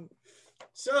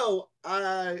 So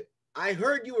I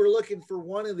heard you were looking for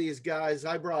one of these guys.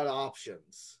 I brought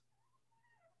options.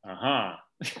 Uh-huh.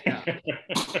 Yeah.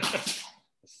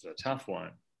 This is a tough one.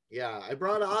 Yeah, I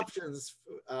brought options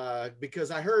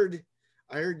because I heard,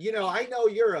 I know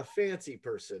you're a fancy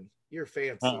person. You're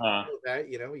fancy. You know that,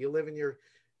 you live in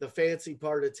the fancy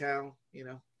part of town,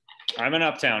 I'm an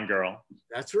uptown girl.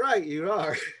 That's right, you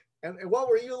are. And what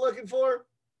were you looking for?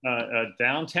 A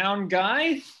downtown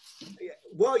guy?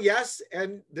 Well, yes,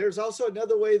 and there's also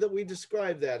another way that we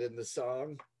describe that in the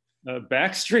song. A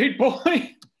Backstreet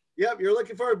Boy? Yep, you're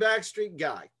looking for a Backstreet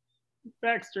guy.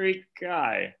 Backstreet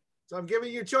guy. So I'm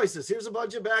giving you choices. Here's a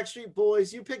bunch of Backstreet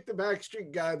Boys. You pick the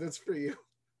Backstreet guy that's for you.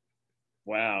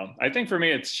 Wow. I think for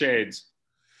me, it's Shades.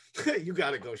 You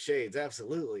got to go shades,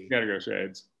 absolutely. You gotta go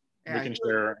shades. Yeah,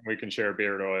 We can share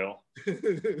beard oil.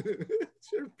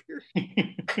 Sure,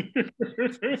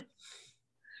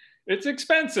 It's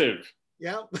expensive.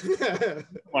 yeah.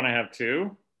 Want to have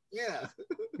two? Yeah.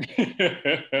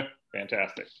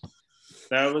 Fantastic.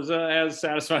 That was as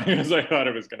satisfying as I thought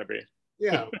it was going to be.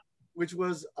 Yeah, which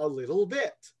was a little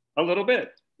bit. A little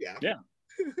bit. Yeah. Yeah.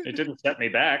 It didn't set me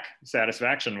back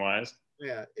satisfaction wise.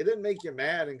 Yeah. It didn't make you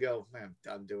mad and go, man, I'm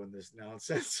done doing this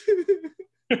nonsense.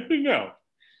 No.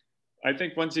 I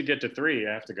think once you get to 3, you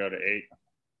have to go to 8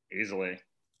 easily.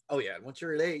 Oh, yeah. Once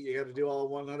you're at 8, you got to do all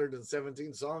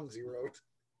 117 songs you wrote.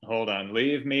 Hold on.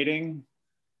 Leave meeting.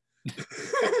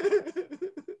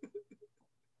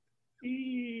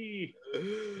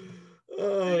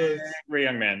 Angry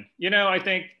young man. You know, I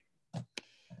think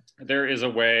there is a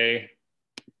way,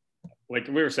 like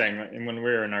we were saying, when we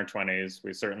were in our 20s,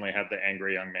 we certainly had the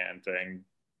angry young man thing.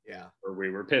 Yeah. Where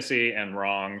we were pissy and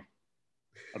wrong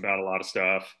about a lot of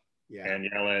stuff. Yeah. And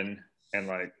yelling and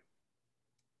like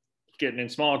getting in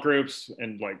small groups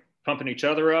and like pumping each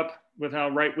other up with how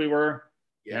right we were.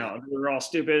 Yeah. You know, we were all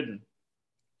stupid,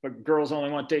 but girls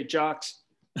only want date jocks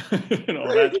and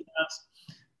all that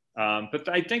jazz. But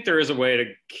I think there is a way to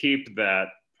keep that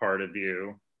part of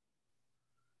you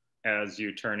as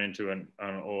you turn into an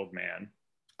old man.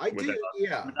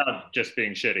 Without just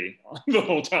being shitty the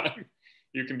whole time.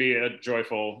 You can be a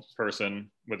joyful person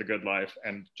with a good life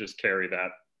and just carry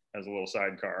that as a little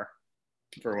sidecar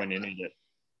for when you need it.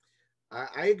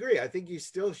 I agree. I think you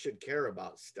still should care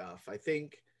about stuff. I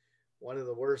think one of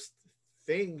the worst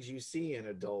things you see in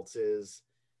adults is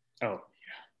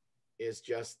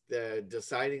just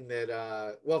deciding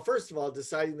that, well, first of all,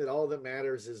 deciding that all that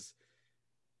matters is,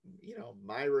 you know,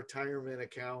 my retirement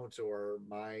account or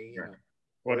my, you know,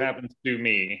 what happens to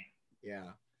me.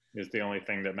 Yeah. Is the only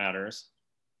thing that matters.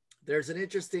 There's an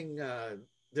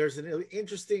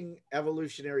interesting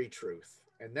evolutionary truth,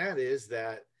 and that is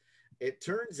that it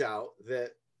turns out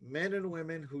that men and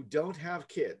women who don't have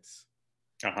kids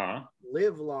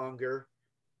live longer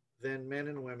than men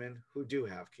and women who do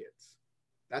have kids.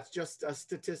 That's just a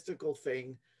statistical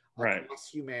thing across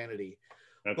humanity.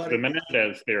 That's the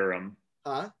Menendez theorem.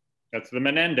 Huh? That's the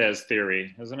Menendez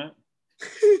theory, isn't it?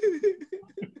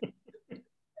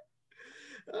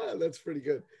 That's pretty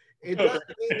good. It doesn't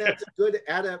mean that's a good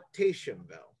adaptation,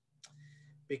 though,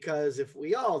 because if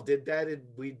we all did that,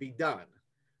 we'd be done.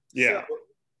 Yeah. So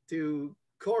to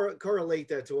correlate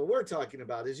that to what we're talking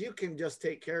about is you can just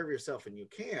take care of yourself, and you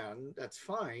can, that's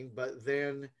fine. But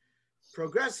then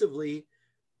progressively,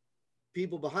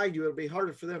 people behind you, it'll be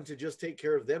harder for them to just take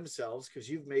care of themselves because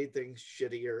you've made things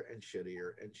shittier and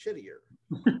shittier and shittier.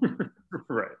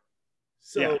 Right.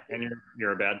 So, yeah, and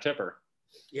you're a bad tipper.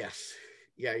 Yes.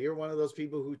 Yeah, you're one of those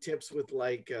people who tips with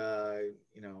like,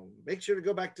 you know, make sure to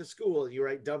go back to school, and you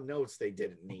write dumb notes they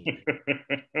didn't need.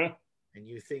 And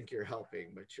you think you're helping,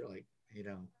 but you're like, you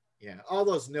know, yeah. All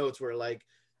those notes were like,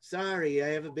 sorry, I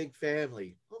have a big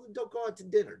family. Well, then don't go out to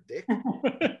dinner, dick.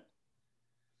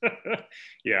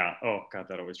 Yeah. Oh, God,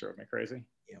 that always drove me crazy.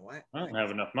 Yeah, what? I don't have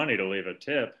enough money to leave a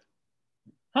tip.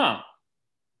 Huh.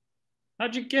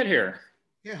 How'd you get here?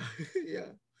 Yeah, yeah.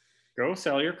 Go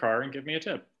sell your car and give me a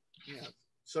tip. Yeah.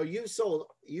 So you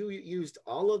used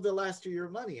all of the last of your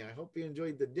money. I hope you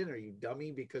enjoyed the dinner, you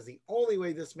dummy, because the only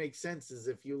way this makes sense is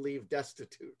if you leave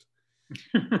destitute.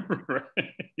 Right.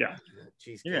 Yeah.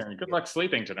 Yeah. Good luck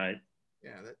sleeping tonight.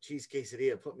 Yeah, that cheese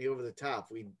quesadilla put me over the top.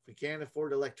 We can't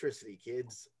afford electricity,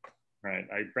 kids. Right.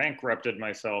 I bankrupted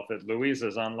myself at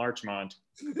Louisa's on Larchmont.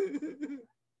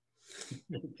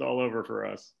 It's all over for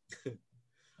us.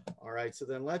 All right, so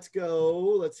then let's go.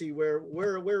 Let's see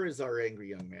where is our angry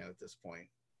young man at this point?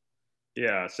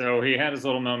 Yeah, so he had his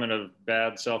little moment of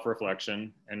bad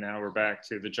self-reflection, and now we're back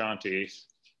to the jaunties.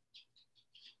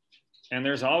 And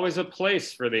there's always a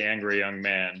place for the angry young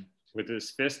man with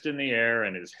his fist in the air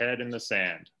and his head in the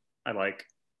sand. I like.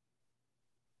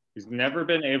 He's never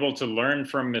been able to learn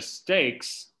from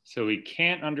mistakes, so he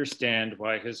can't understand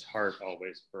why his heart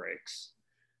always breaks.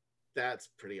 That's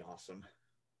pretty awesome.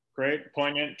 Great,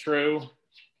 poignant, true.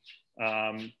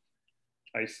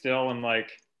 I still am like,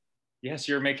 yes,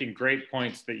 you're making great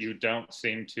points that you don't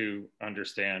seem to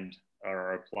understand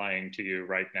are applying to you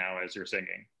right now as you're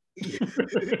singing.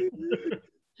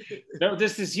 No,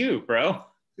 this is you, bro.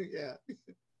 Yeah.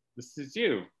 This is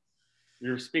you.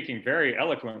 You're speaking very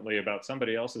eloquently about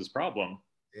somebody else's problem.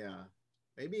 Yeah.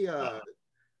 Maybe a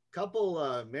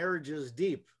couple marriages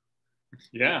deep.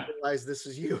 Yeah. Realize this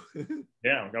is you.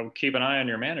 Yeah. Go keep an eye on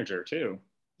your manager too.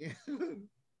 Yeah.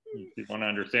 You want to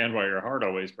understand why your heart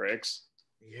always breaks.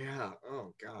 Yeah.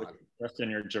 Oh God. Just in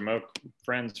your Jamoke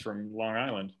friends from Long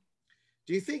Island.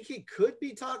 Do you think he could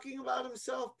be talking about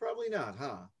himself? Probably not,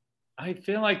 huh? I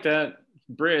feel like that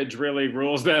bridge really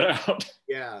rules that out.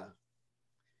 Yeah.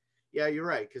 Yeah, you're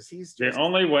right. Because he's The just,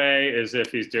 only way is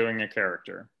if he's doing a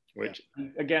character, yeah, which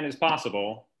again is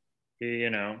possible. He,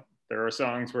 there are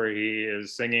songs where he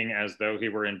is singing as though he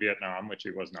were in Vietnam, which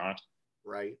he was not.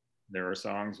 right. There are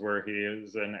songs where he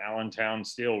is an Allentown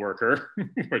steelworker,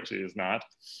 which he is not.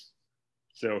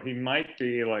 So he might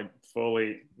be like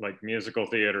fully like musical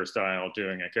theater style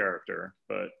doing a character,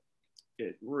 but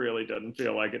it really doesn't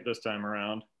feel like it this time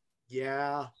around.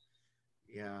 Yeah.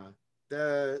 Yeah.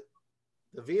 The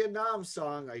the Vietnam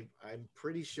song, I'm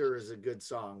pretty sure is a good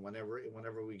song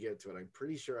whenever we get to it. I'm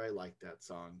pretty sure I like that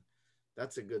song.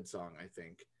 That's a good song, I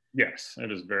think. Yes,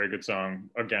 it is a very good song.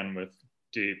 Again, with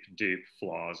deep, deep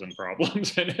flaws and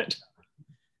problems in it.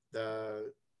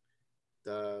 The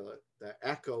the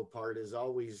echo part is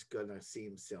always gonna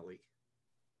seem silly.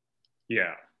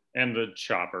 Yeah, and the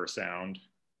chopper sound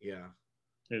Yeah.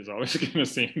 is always going to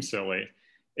seem silly.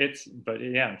 But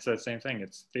yeah, it's that same thing.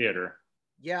 It's theater.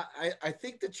 Yeah, I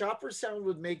think the chopper sound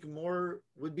would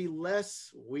be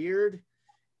less weird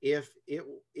if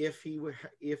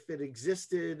it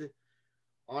existed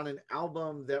on an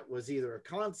album that was either a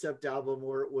concept album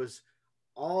or it was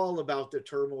all about the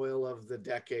turmoil of the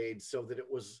decade, so that it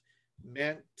was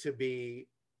meant to be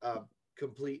a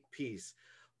complete piece.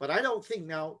 But I don't think,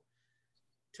 now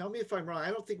tell me if I'm wrong, I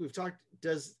don't think we've talked,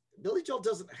 does Billy Joel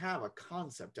doesn't have a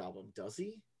concept album, does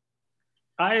he?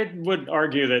 I would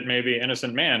argue that maybe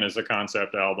Innocent Man is a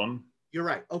concept album. You're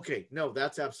right. Okay, no,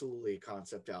 that's absolutely a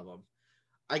concept album.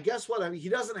 I guess what I mean, he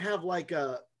doesn't have like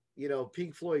a,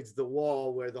 Pink Floyd's The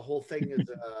Wall where the whole thing is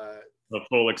The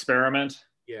full experiment.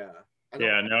 yeah.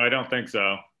 Yeah, no, I don't think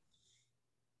so.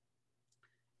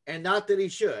 And not that he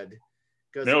should,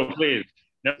 because No, please.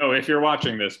 No, if you're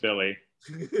watching this, Billy,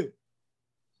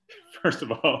 first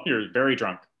of all, you're very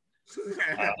drunk.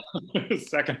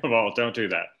 Second of all, don't do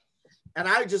that. And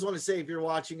I just want to say, if you're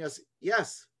watching us,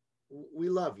 yes, we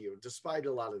love you, despite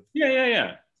a lot of.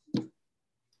 Yeah.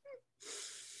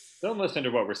 Don't listen to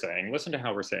what we're saying. Listen to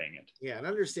how we're saying it. Yeah, and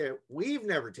understand, we've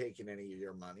never taken any of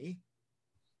your money.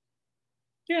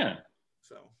 Yeah.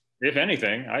 So, if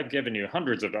anything, I've given you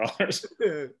hundreds of dollars.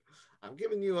 I'm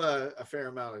giving you a fair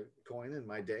amount of coin in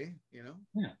my day,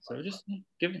 Yeah. So just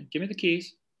give me the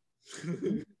keys.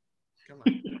 Come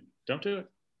on. Don't do it.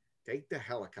 Take the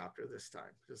helicopter this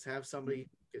time. Just have somebody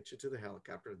get you to the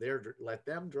helicopter. There, let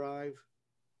them drive.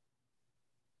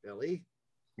 Billy.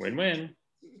 Win-win.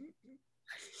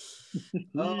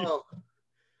 Oh,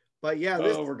 but yeah.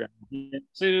 We're gonna get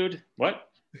sued. What?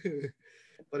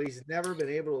 But he's never been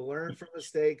able to learn from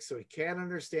mistakes, so he can't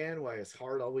understand why his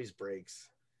heart always breaks.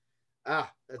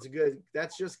 That's good.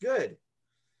 That's just good.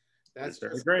 That's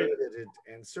just great. Good.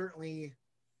 And certainly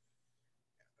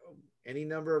any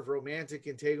number of romantic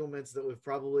entanglements that we've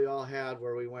probably all had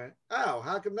where we went, oh,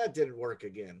 how come that didn't work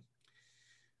again?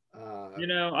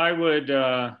 I would,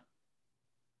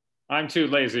 I'm too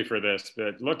lazy for this,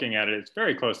 but looking at it, it's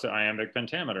very close to iambic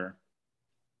pentameter.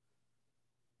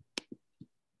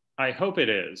 I hope it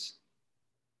is.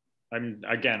 I'm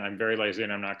very lazy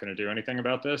and I'm not going to do anything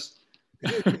about this.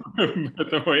 But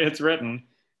the way it's written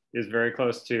is very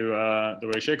close to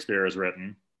the way Shakespeare is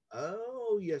written.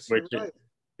 Oh, yes, you're right.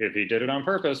 If he did it on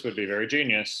purpose, would be very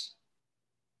genius,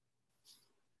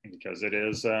 because it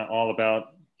is all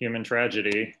about human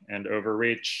tragedy and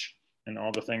overreach and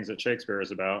all the things that Shakespeare is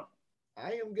about.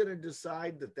 I am going to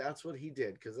decide that that's what he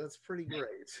did, because that's pretty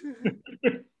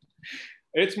great.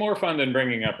 It's more fun than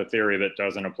bringing up a theory that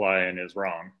doesn't apply and is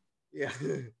wrong. Yeah.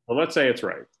 Well, let's say it's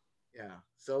right. Yeah.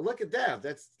 So look at that.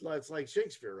 That's like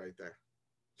Shakespeare right there.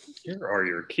 Here are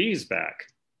your keys back.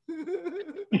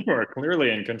 You are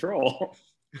clearly in control.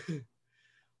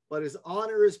 But his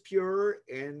honor is pure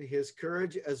and his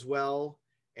courage as well.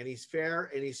 And he's fair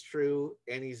and he's true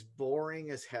and he's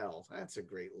boring as hell. That's a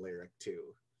great lyric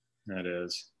too. That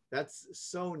is. That's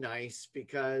so nice,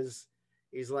 because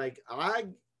he's like,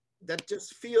 that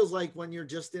just feels like when you're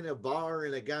just in a bar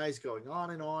and a guy's going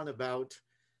on and on about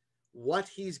what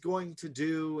he's going to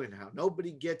do and how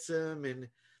nobody gets him. And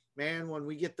man, when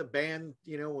we get the band,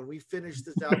 when we finish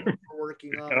this album we're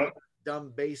working on, Yep.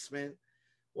 Dumb Basement,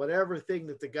 whatever thing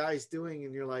that the guy's doing,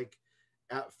 and you're like,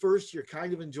 at first you're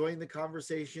kind of enjoying the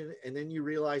conversation, and then you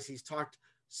realize he's talked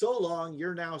so long,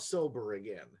 you're now sober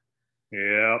again.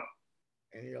 Yep.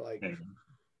 And you're like,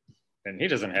 and he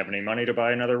doesn't have any money to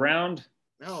buy another round.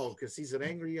 no, because he's an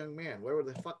angry young man. Where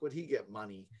the fuck would he get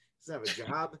money? He doesn't have a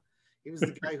job. He was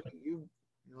the guy who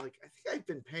you're like, I think I've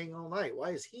been paying all night. Why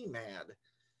is he mad?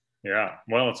 Yeah.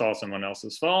 Well, it's all someone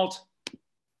else's fault.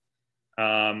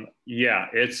 Yeah,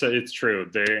 it's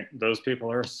true. Those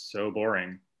people are so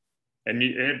boring, and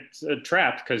it's a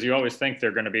trap because you always think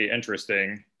they're going to be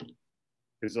interesting.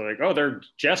 It's like, oh, they're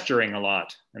gesturing a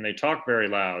lot and they talk very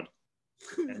loud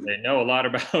and they know a lot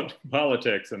about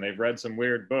politics and they've read some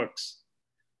weird books,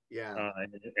 Yeah.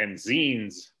 and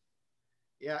zines.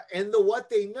 Yeah. And the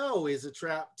what they know is a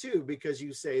trap too, because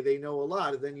you say they know a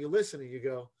lot and then you listen and you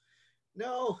go,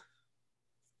 no.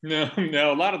 No,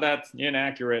 no, a lot of that's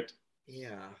inaccurate.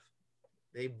 Yeah.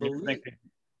 They believe. They,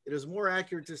 It is more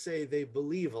accurate to say they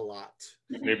believe a lot.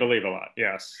 they believe a lot.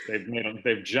 Yes,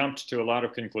 they've jumped to a lot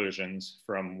of conclusions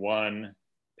from one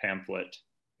pamphlet.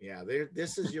 Yeah,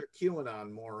 this is your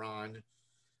QAnon moron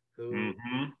who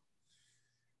Mm-hmm.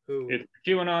 who It's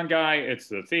the QAnon guy. It's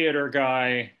the theater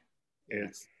guy. yeah.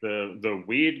 It's the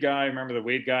weed guy. Remember the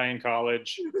weed guy in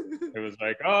college? It was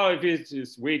like, oh, if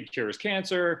it's weed cures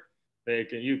cancer,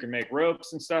 you can make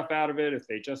ropes and stuff out of it. If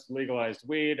they just legalized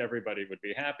weed, everybody would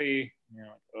be happy. You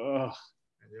know, ugh.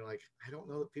 And you're like, I don't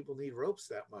know that people need ropes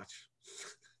that much.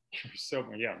 So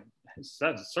yeah,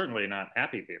 that's certainly not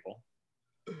happy people.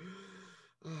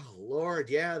 Oh Lord,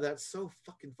 yeah, that's so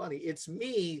fucking funny. It's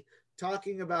me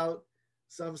talking about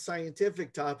some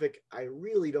scientific topic I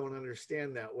really don't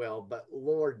understand that well, but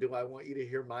Lord, do I want you to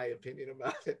hear my opinion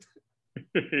about it.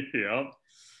 Yep.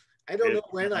 I don't know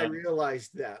when I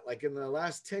realized that. Like in the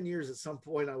last 10 years, at some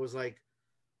point, I was like,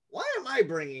 why am I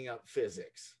bringing up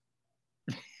physics?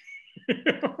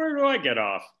 Where do I get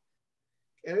off?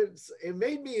 And it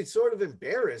made me sort of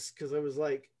embarrassed because I was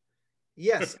like,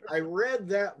 yes, I read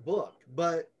that book,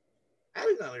 but I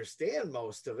didn't understand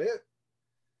most of it.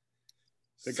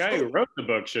 The guy who wrote the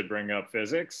book should bring up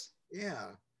physics. Yeah.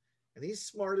 And he's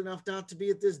smart enough not to be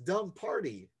at this dumb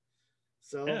party.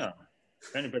 So, yeah.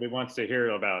 If anybody wants to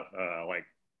hear about like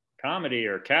comedy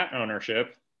or cat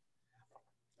ownership,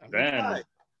 then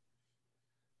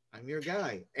I'm your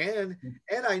guy. And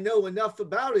I know enough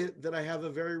about it that I have a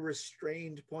very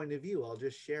restrained point of view. I'll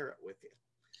just share it with you.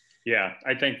 Yeah,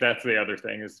 I think that's the other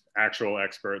thing is actual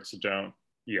experts don't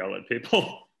yell at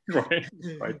people, right?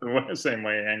 Like the same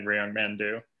way angry young men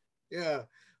do. Yeah,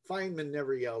 Feynman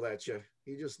never yelled at you.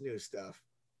 He just knew stuff.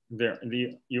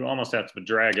 You almost have to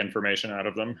drag information out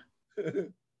of them.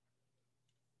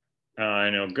 I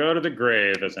know, go to the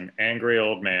grave as an angry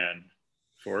old man.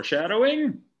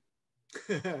 Foreshadowing?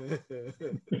 It's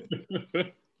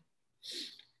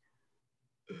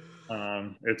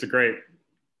a great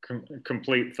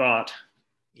complete thought.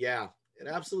 Yeah, it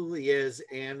absolutely is,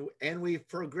 and we've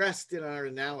progressed in our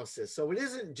analysis. So it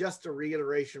isn't just a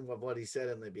reiteration of what he said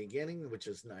in the beginning, which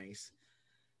is nice.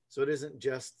 So it isn't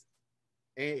just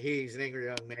he's an angry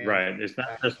young man. Right. It's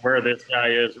not just where this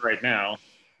guy is right now.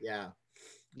 Yeah.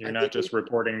 You're not just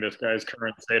reporting this guy's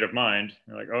current state of mind.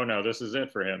 You're like, oh no, this is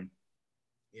it for him.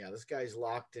 Yeah, this guy's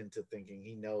locked into thinking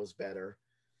he knows better.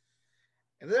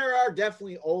 And there are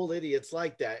definitely old idiots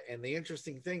like that. And the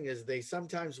interesting thing is they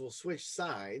sometimes will switch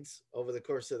sides over the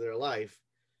course of their life.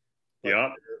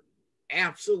 Yeah.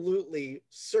 Absolutely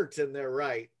certain they're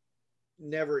right,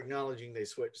 never acknowledging they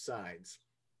switch sides.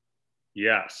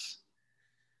 Yes.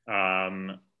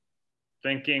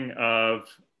 Thinking of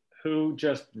who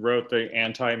just wrote the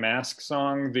anti-mask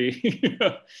song?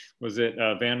 Was it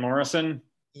Van Morrison?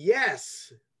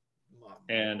 Yes.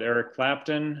 And Eric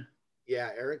Clapton.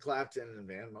 Yeah, Eric Clapton and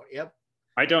Van Morrison. Yep.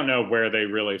 I don't know where they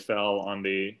really fell on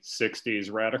the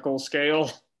 60s radical scale.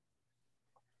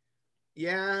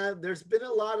 Yeah, there's been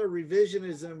a lot of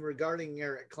revisionism regarding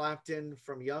Eric Clapton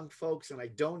from young folks, and I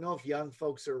don't know if young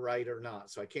folks are right or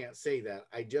not, so I can't say that.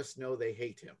 I just know they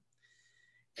hate him.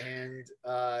 And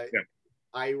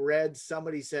I read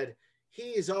somebody said,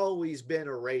 he's always been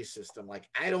a racist. I'm like,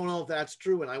 I don't know if that's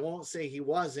true, and I won't say he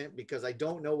wasn't because I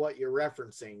don't know what you're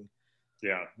referencing.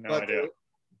 Yeah, no idea.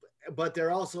 But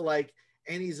they're also like,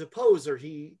 and he's a poser.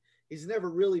 He's never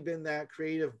really been that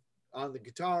creative on the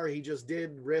guitar. He just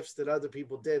did riffs that other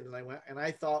people did. And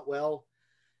I thought, well,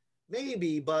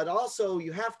 maybe, but also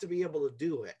you have to be able to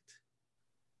do it.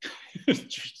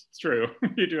 It's true.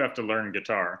 You do have to learn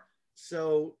guitar.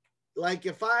 So like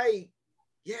if I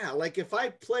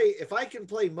can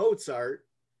play Mozart,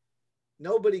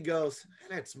 nobody goes,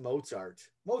 that's Mozart.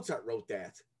 Mozart wrote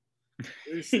that.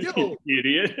 You're still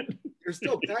idiot. You're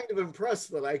still kind of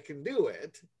impressed that I can do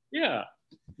it. Yeah,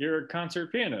 you're a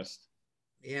concert pianist.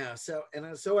 Yeah, so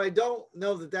I don't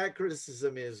know that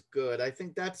criticism is good. I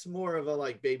think that's more of a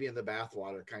like baby in the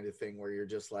bathwater kind of thing where you're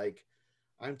just like,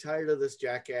 I'm tired of this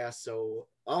jackass, so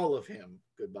all of him,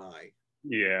 goodbye.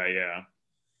 Yeah.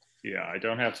 I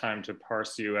don't have time to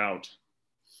parse you out.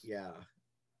 Yeah.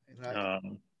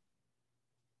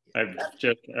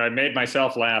 I made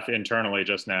myself laugh internally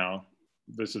just now.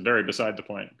 this is very beside the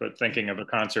point, but thinking of a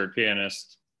concert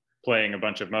pianist playing a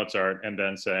bunch of Mozart and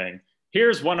then saying,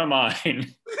 here's one of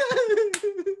mine.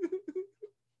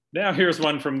 Now here's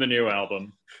one from the new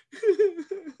album.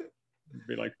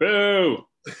 Be like, boo.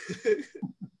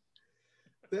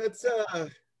 That's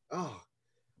oh,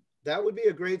 that would be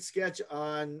a great sketch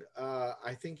on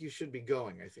I Think You Should Be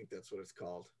Going. I think that's what it's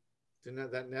called.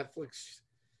 Didn't that Netflix?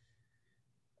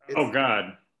 Oh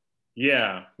God.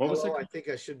 Yeah. What was it? I think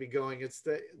I should be going. It's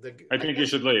the I think you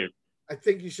should leave. I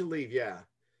think you should leave. Yeah.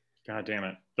 God damn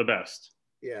it. The best.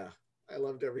 Yeah. I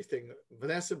loved everything.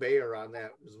 Vanessa Bayer on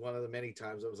that was one of the many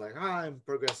times I was like, I'm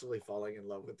progressively falling in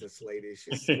love with this lady.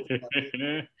 She's so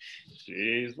funny.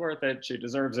 She's worth it. She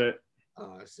deserves it.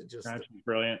 She's just she's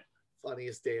brilliant.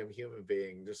 Funniest damn human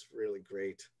being. Just really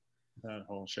great. That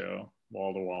whole show,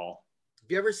 wall to wall.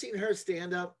 Have you ever seen her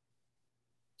stand up?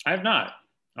 I have not,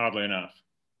 oddly enough.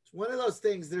 It's one of those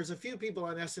things. There's a few people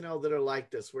on SNL that are like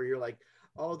this, where you're like,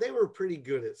 oh, they were pretty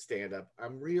good at stand up.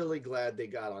 I'm really glad they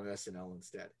got on SNL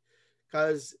instead,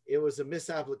 because it was a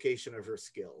misapplication of her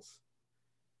skills.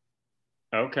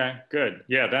 Okay, good.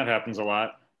 Yeah, that happens a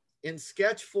lot. In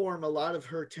sketch form, a lot of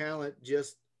her talent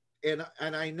just, and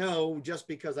I know just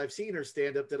because I've seen her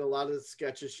stand up that a lot of the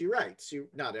sketches she writes,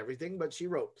 not everything, but she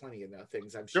wrote plenty of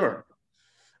things, I'm sure.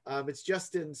 It's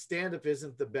just in stand up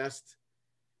isn't the best.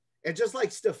 And just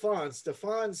like Stefan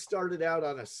started out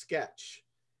on a sketch.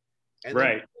 And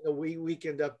right. Then the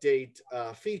Weekend Update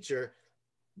feature,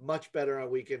 much better on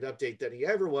Weekend Update than he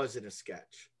ever was in a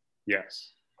sketch.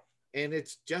 Yes. And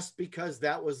it's just because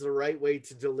that was the right way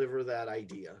to deliver that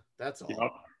idea. That's all.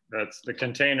 Yep. That's the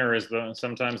container is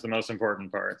sometimes the most important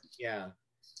part. Yeah.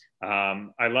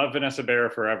 I love Vanessa Bayer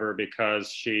forever because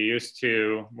she used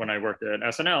to, when I worked at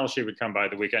SNL, she would come by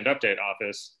the Weekend Update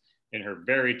office in her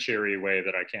very cheery way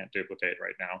that I can't duplicate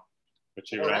right now. But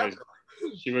she would always,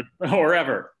 or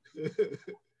ever.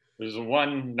 There's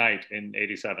one night in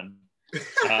 '87.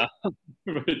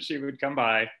 But she would come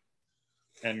by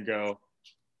and go,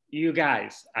 you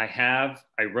guys,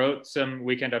 I wrote some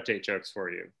Weekend Update jokes for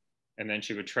you. And then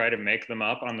she would try to make them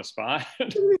up on the spot.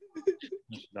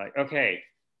 Like, okay,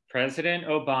 President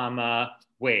Obama,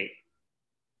 wait.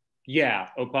 Yeah,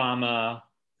 Obama.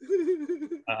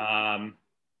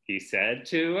 He said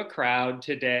to a crowd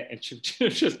today, and she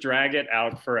would just drag it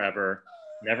out forever,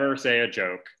 never say a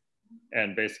joke,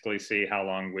 and basically see how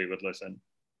long we would listen.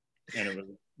 And it was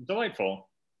delightful.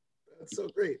 That's so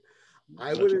great.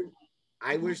 I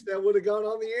wish that would have gone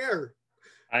on the air.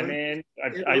 I mean,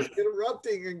 I was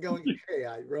interrupting and going, hey,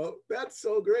 I wrote, that's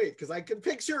so great, because I can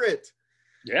picture it.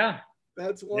 Yeah.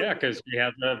 That's one. Yeah, because she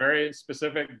has a very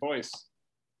specific voice.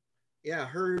 Yeah,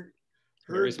 her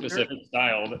very specific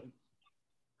style.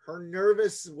 Her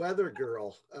nervous weather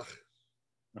girl. Ugh.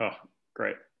 Oh,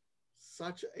 great.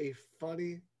 Such a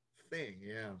funny thing.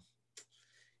 Yeah.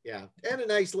 Yeah. And a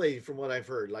nice lady from what I've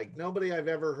heard. Like nobody I've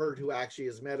ever heard who actually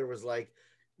has met her was like,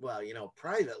 well, you know,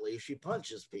 privately she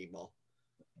punches people.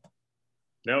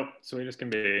 Nope. Sweet as can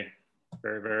be.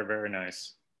 Very, very, very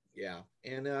nice. Yeah.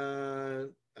 And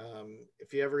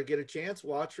if you ever get a chance,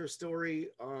 watch her story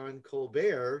on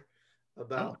Colbert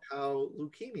about how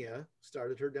leukemia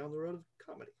started her down the road of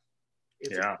comedy.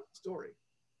 It's a good story.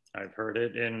 I've heard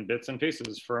it in bits and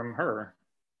pieces from her.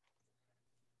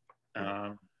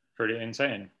 Pretty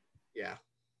insane. Yeah.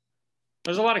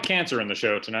 There's a lot of cancer in the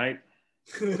show tonight.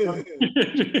 Do you want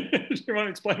to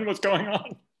explain what's going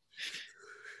on?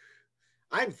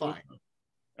 I'm fine.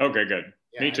 Okay, good.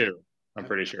 Yeah, me too. I'm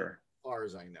pretty sure. As far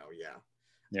as I know, yeah.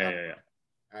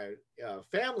 Yeah.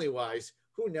 Family-wise,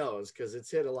 who knows? Because it's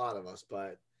hit a lot of us.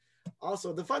 But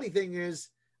also, the funny thing is,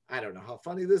 I don't know how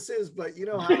funny this is, but you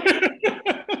know how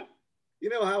you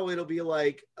know how it'll be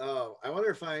like, oh, I wonder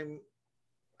if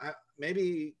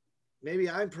maybe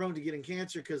I'm prone to getting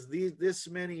cancer because this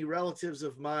many relatives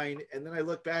of mine, and then I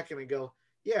look back and I go,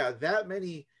 yeah, that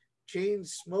many chain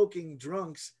smoking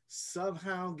drunks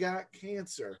somehow got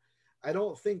cancer. I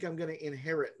don't think I'm going to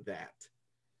inherit that.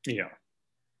 Yeah.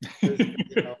 You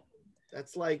know,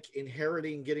 that's like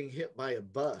inheriting getting hit by a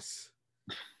bus.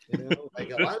 You know,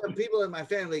 like a lot of people in my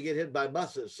family get hit by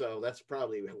buses, so that's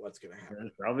probably what's going to happen.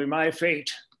 That's probably my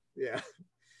fate. Yeah.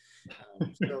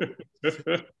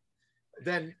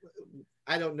 Then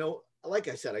I don't know. Like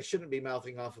I said, I shouldn't be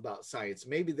mouthing off about science.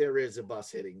 Maybe there is a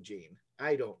bus hitting gene.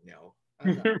 I don't know.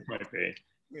 Might be.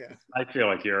 Yeah. I feel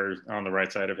like you're on the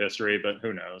right side of history, but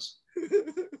who knows?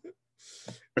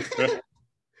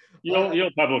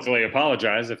 You'll publicly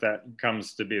apologize if that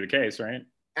comes to be the case, right?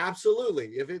 Absolutely.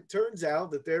 If it turns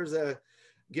out that there's a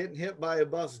getting hit by a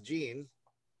bus gene,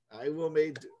 I will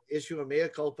issue a mea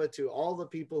culpa to all the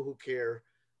people who care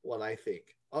what I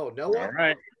think. Oh, Noah? All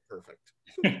right. Perfect.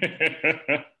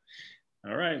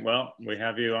 All right. Well, we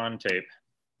have you on tape.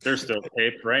 There's still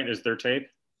tape, right? Is there tape?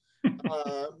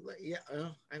 Yeah.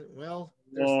 Well,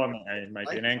 Oh, I might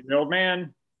be an angry old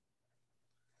man.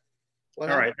 What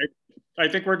All happened? right. I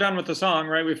think we're done with the song,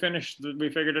 right? We finished. We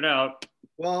figured it out.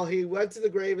 Well, he went to the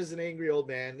grave as an angry old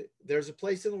man. There's a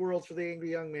place in the world for the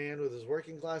angry young man with his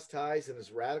working class ties and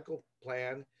his radical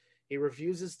plan. He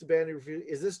refuses to bend.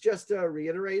 Is this just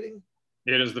reiterating?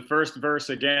 It is the first verse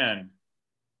again.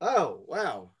 Oh,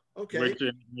 wow. Okay. Which,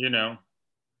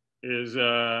 is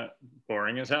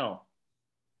boring as hell.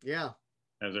 Yeah.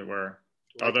 As it were.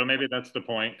 Although maybe that's the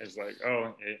point, is like,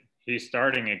 he's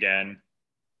starting again.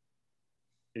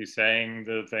 He's saying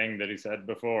the thing that he said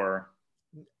before.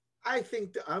 I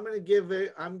think I'm going to give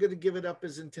it up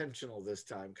as intentional this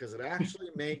time, because it actually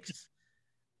makes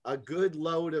a good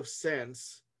load of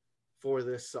sense for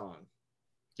this song.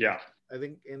 Yeah. I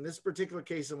think in this particular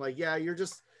case, I'm like, yeah, you're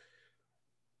just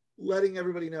letting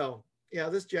everybody know, yeah,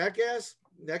 this jackass,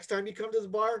 next time you come to the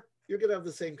bar, you're going to have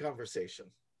the same conversation.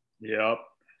 Yep.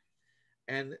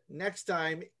 And next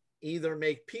time, either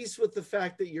make peace with the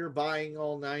fact that you're buying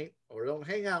all night, or don't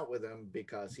hang out with him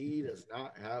because he does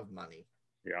not have money.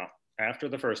 Yeah. After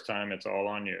the first time, it's all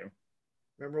on you.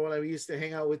 Remember when I used to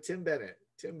hang out with Tim Bennett?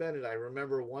 I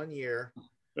remember one year,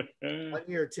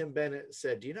 Tim Bennett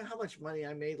said, "Do you know how much money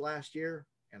I made last year?"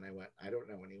 And I went, "I don't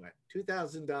know." And he went,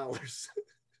 $2,000.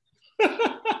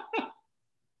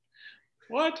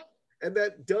 What? And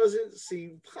that doesn't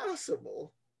seem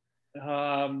possible.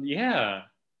 Yeah.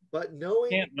 But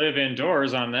knowing, can't live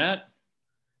indoors on that.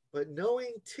 But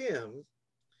knowing Tim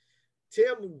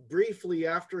briefly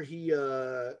after he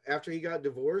got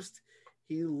divorced,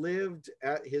 he lived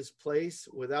at his place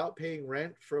without paying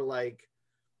rent for like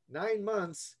 9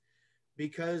 months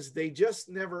because they just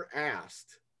never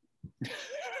asked.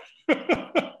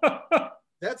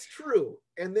 That's true.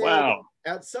 And then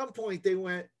at some point they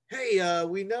went, "Hey,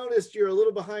 we noticed you're a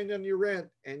little behind on your rent."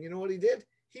 And you know what he did?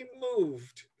 He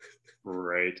moved.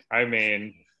 Right. I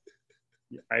mean,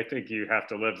 I think you have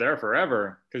to live there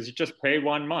forever, because you just pay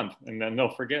 1 month and then they'll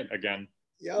forget again.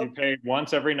 Yep. You pay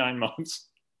once every 9 months.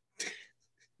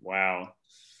 Wow.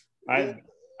 Yeah.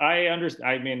 I understand.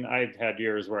 I mean, I've had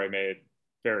years where I made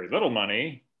very little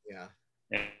money. Yeah.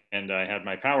 And I had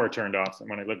my power turned off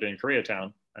when I lived in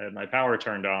Koreatown. I had my power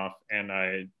turned off, and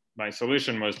my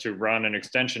solution was to run an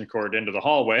extension cord into the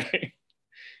hallway.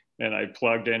 And I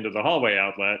plugged into the hallway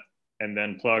outlet and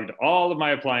then plugged all of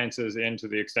my appliances into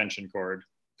the extension cord.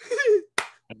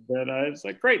 And then I was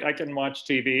like, great, I can watch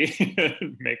TV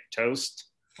and make toast.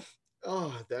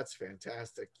 Oh, that's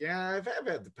fantastic. Yeah, I've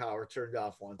had the power turned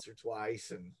off once or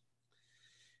twice, and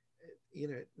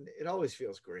it always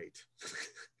feels great.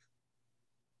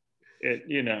 But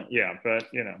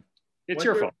it's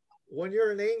your fault. When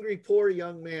you're an angry, poor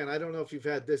young man, I don't know if you've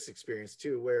had this experience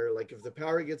too, where like if the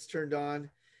power gets turned on,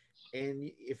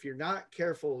 and if you're not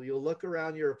careful, you'll look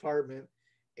around your apartment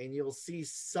and you'll see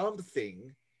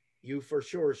something you for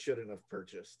sure shouldn't have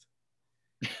purchased.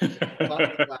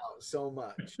 Out so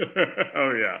much.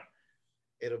 Oh yeah.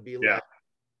 It'll be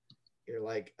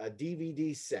like a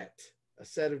DVD set, a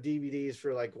set of DVDs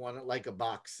for like a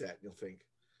box set. You'll think,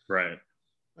 right,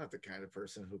 not the kind of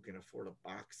person who can afford a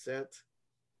box set.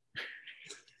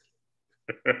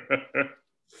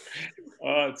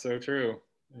 Oh, it's so true.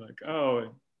 Like,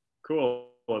 oh, cool,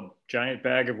 a giant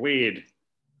bag of weed,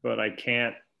 but I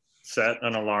can't set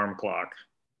an alarm clock.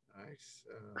 Nice.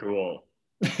 Cool.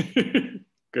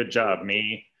 Good job,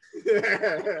 me.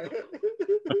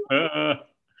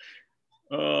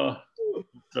 Oh,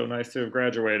 so nice to have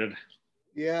graduated.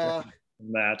 Yeah.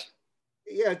 From that.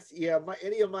 Yeah.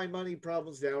 Any of my money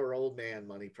problems now are old man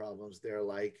money problems. They're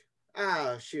like,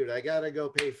 shoot, I gotta go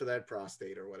pay for that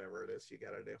prostate or whatever it is you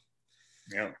gotta do.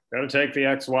 Yeah, gotta take the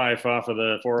ex-wife off of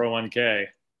the 401k.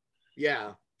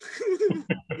 Yeah.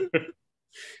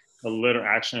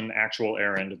 An actual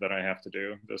errand that I have to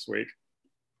do this week.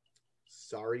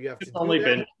 Sorry, you have to. It's only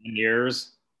been 10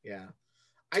 years. Yeah,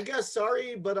 I guess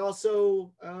sorry, but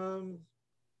also,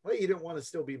 well, you didn't want to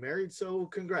still be married, so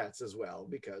congrats as well,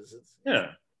 because it's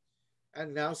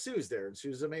and now Sue's there, and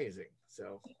Sue's amazing.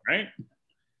 So right,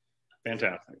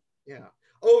 fantastic. Yeah.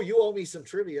 Oh, you owe me some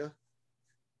trivia.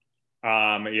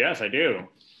 Yes, I do.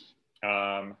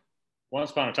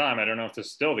 Once upon a time, I don't know if this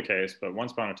is still the case, but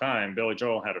once upon a time, Billy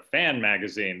Joel had a fan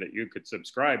magazine that you could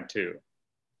subscribe to.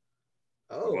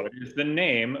 Oh. What is the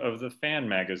name of the fan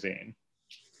magazine?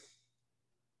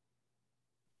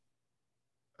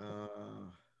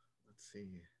 Let's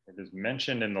see. It is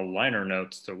mentioned in the liner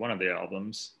notes to one of the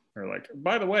albums. They're like,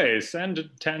 by the way, send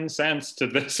 10 cents to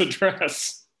this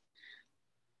address.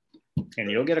 And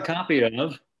you'll get a copy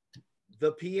of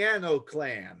The Piano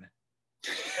Clan.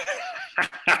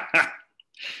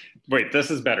 Wait,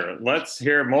 this is better. Let's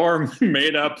hear more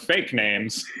made up fake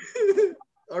names.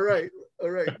 All right.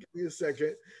 Give me a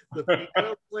second. The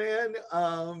Piano Clan.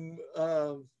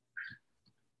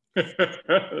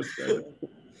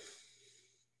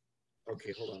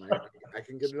 Okay, hold on. I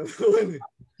can get another one.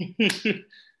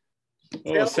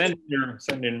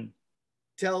 Send in.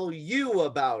 Tell you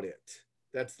about it.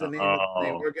 That's the name of the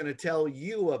name. We're going to tell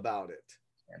you about it.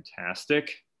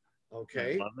 Fantastic.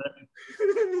 Okay. I love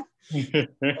it.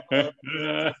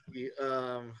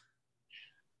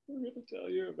 We're going to tell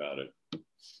you about it.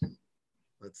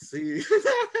 Let's see.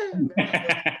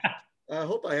 I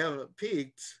hope I haven't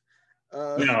peaked.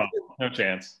 No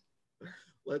chance.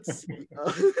 Let's see.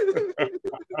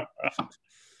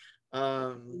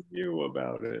 You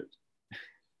about it.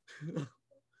 Let's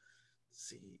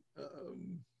see.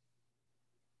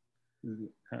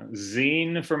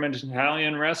 Zine from an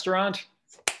Italian restaurant?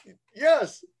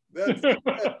 Yes, that's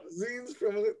Zines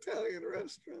from an Italian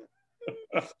restaurant.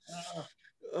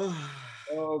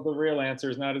 Oh, the real answer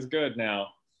is not as good now.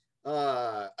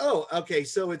 Okay.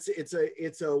 So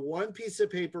it's a one piece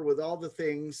of paper with all the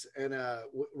things and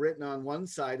written on one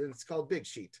side, and it's called Big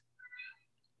Sheet.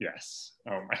 Yes.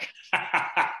 Oh my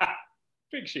God.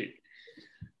 Big Sheet.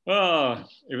 Oh,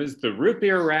 it was the root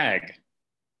beer rag.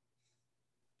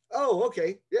 Oh,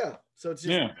 okay. Yeah. So it's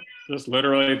just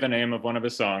literally the name of one of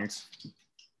his songs.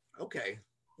 Okay.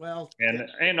 Well,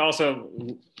 and also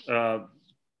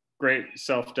great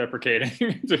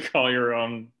self-deprecating to call your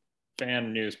own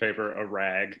fan newspaper a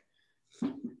rag.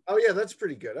 Oh yeah, that's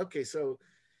pretty good. Okay, so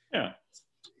yeah,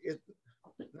 it's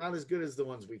not as good as the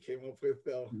ones we came up with,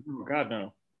 though. Oh God,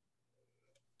 no.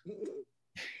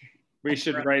 We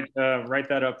should write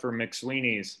that up for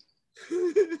McSweeney's.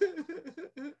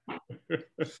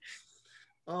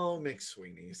 Oh,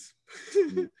 McSweeney's.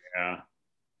 Yeah.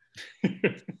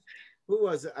 Who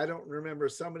was it? I don't remember.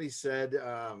 Somebody said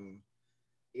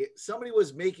somebody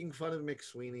was making fun of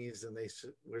McSweeney's, and they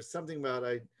was something about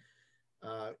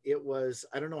it was,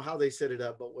 I don't know how they set it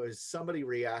up, but was somebody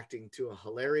reacting to a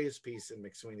hilarious piece in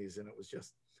McSweeney's, and it was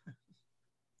just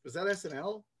was that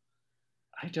SNL?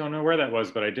 I don't know where that was,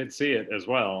 but I did see it as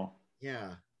well.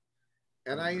 Yeah.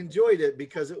 And I enjoyed it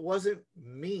because it wasn't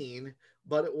mean,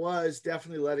 but it was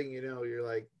definitely letting you know you're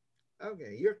like,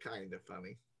 okay, you're kind of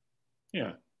funny.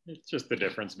 Yeah. It's just the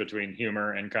difference between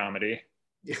humor and comedy.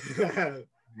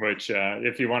 Which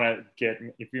if you want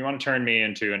to turn me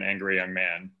into an angry young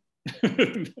man,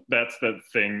 that's the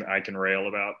thing I can rail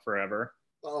about forever.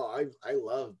 Oh, I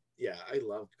loved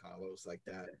combos like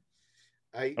that.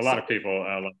 A lot of people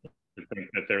think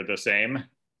that they're the same.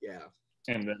 Yeah.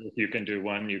 And that if you can do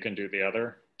one, you can do the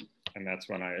other. And that's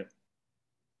when I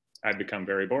become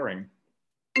very boring.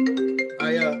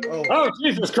 Oh,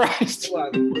 Jesus Christ.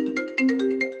 Hold on.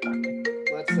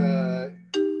 Let's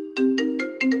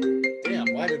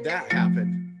damn, why did that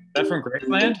happen? Is that from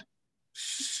Graceland?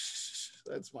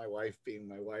 That's my wife being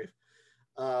my wife.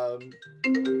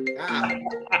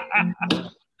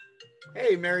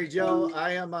 Hey, Mary Jo,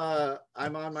 I'm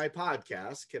on my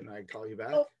podcast. Can I call you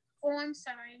back? Oh, I'm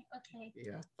sorry. Okay.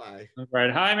 Yeah, bye. All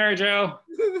right. Hi, Mary Jo.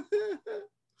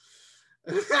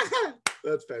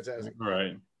 That's fantastic. All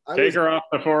right. Take her off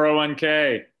the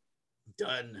 401k.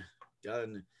 Done.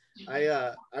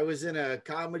 I was in a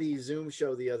comedy Zoom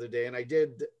show the other day, and I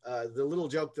did the little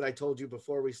joke that I told you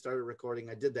before we started recording.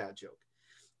 I did that joke.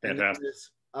 Fantastic. And this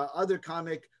other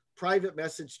comic private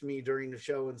messaged me during the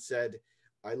show and said,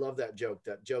 I love that joke.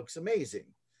 That joke's amazing.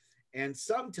 And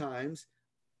sometimes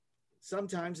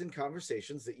in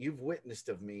conversations that you've witnessed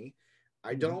of me,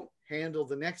 I don't handle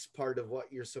the next part of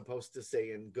what you're supposed to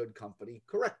say in good company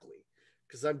correctly,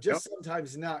 because I'm just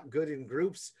sometimes not good in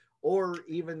groups, or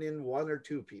even in one or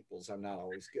two people's. I'm not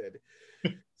always good.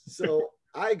 So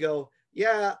I go,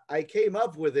 yeah, I came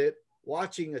up with it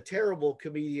watching a terrible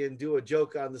comedian do a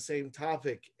joke on the same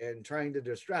topic and trying to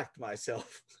distract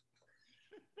myself.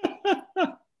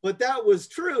 But that was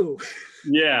true.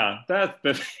 Yeah, that's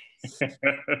the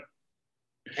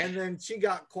And then she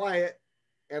got quiet,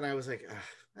 and I was like,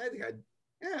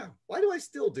 why do I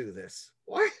still do this?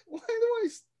 Why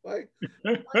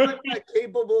am I not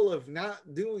capable of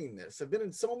not doing this? I've been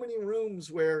in so many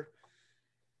rooms where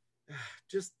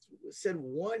just said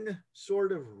one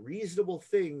sort of reasonable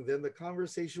thing, then the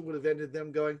conversation would have ended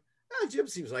them going, Jim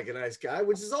seems like a nice guy,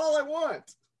 which is all I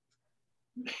want.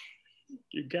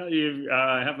 You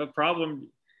have a problem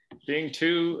being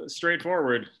too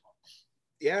straightforward.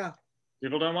 Yeah.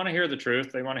 People don't want to hear the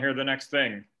truth. They want to hear the next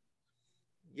thing.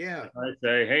 Yeah. If I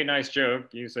say, hey, nice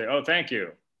joke, you say, oh, thank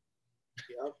you.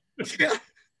 Yep. Yeah.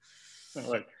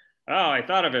 Like, oh, I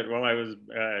thought of it while I was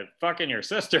fucking your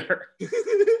sister.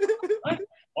 What?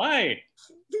 Why?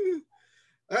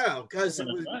 Oh, because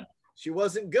she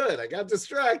wasn't good. I got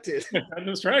distracted. I'm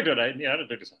distracted. I had to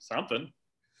do something.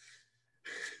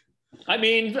 I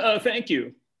mean, thank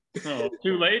you. Oh,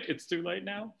 too late? It's too late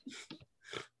now?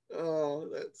 Oh,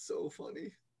 that's so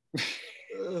funny.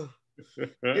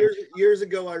 Years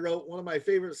ago, I wrote one of my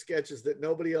favorite sketches that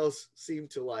nobody else seemed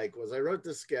to like. Was I wrote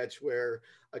this sketch where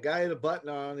a guy had a button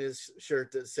on his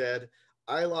shirt that said,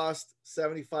 "I lost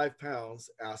 75 pounds,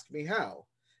 ask me how."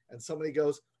 And somebody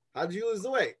goes, "How did you lose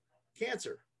the weight?"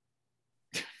 "Cancer."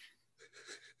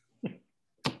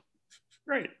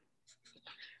 Great.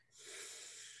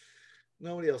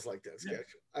 Nobody else liked that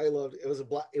sketch. I loved it. It was a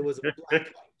black. It was a black.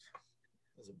 It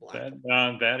was a black.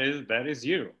 That is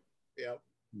you. Yep.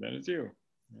 That is you.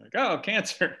 You're like, oh,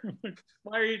 cancer.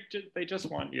 Why are you? They just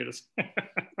want you to.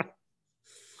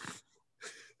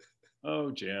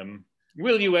 Oh, Jim,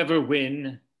 will you ever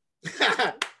win?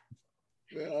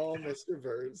 Oh, Mr.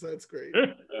 Burns, that's great.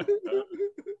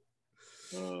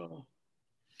 Oh.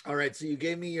 All right, so you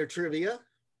gave me your trivia.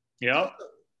 Yeah.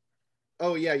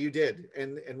 Oh yeah, you did,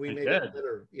 and we made it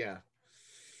better. Yeah,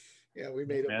 we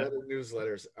made it better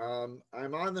newsletters.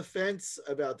 I'm on the fence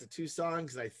about the two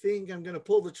songs, and I think I'm going to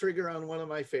pull the trigger on one of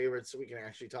my favorites, so we can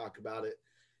actually talk about it.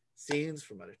 Scenes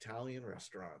from an Italian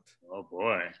Restaurant. Oh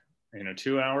boy, in a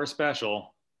 2-hour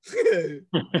special.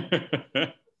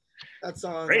 That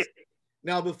song. Great.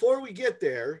 Now, before we get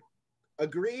there,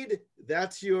 agreed.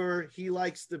 That's your "He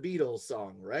Likes the Beatles"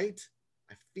 song, right?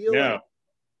 I feel like.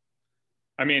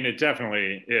 I mean, it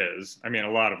definitely is. I mean,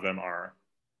 a lot of them are.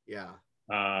 Yeah.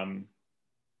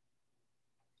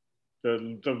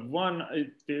 The one,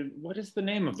 what is the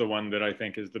name of the one that I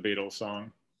think is the Beatles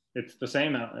song? It's the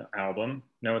same album.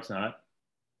 No, it's not.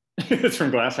 It's from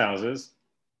Glass Houses.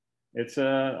 It's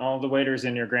All the Waiters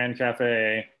in Your Grand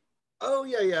Cafe. Oh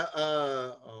yeah.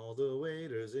 All the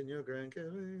waiters in your Grand Cafe.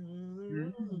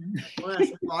 Mm-hmm. Don't ask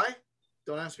me why.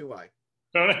 Don't ask me why.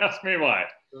 Don't ask me why.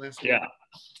 Don't ask me why.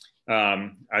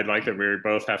 I'd like that we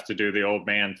both have to do the old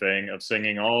man thing of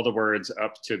singing all the words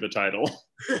up to the title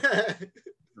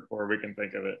before we can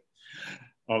think of it.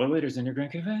 All the waiters in your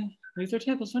Grand Cafe, raise their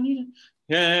tables when you.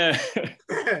 Yeah.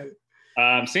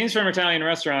 Scenes from Italian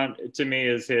Restaurant to me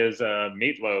is his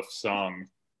Meatloaf song.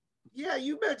 Yeah,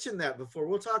 you mentioned that before.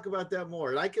 We'll talk about that more.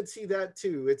 And I could see that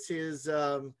too. It's his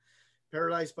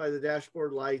Paradise by the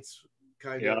Dashboard Lights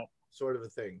kind of sort of a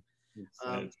thing.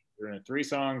 It's 3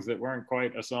 songs that weren't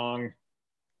quite a song.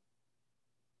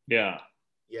 Yeah.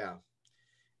 And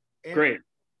great.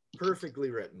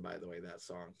 Perfectly written, by the way, that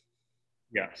song.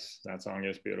 Yes, that song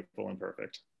is beautiful and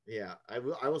perfect. Yeah, I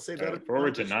will say that. I look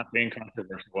forward to not being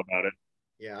controversial about it.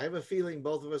 Yeah, I have a feeling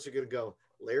both of us are going to go,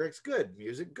 lyrics good,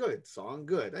 music good, song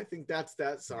good. I think that's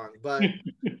that song, but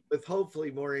with hopefully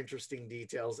more interesting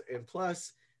details. And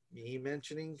plus, me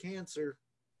mentioning cancer.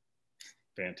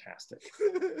 Fantastic.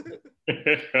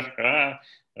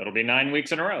 That'll be 9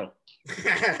 weeks in a row.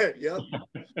 Yep.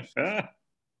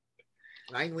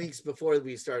 9 weeks before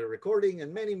we started recording,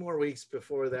 and many more weeks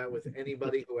before that with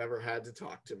anybody who ever had to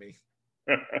talk to me.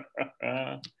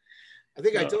 I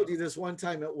think I told you this one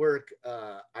time at work.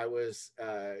 I was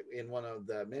in one of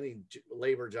the many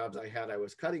labor jobs I had. I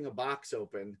was cutting a box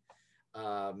open,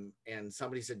 and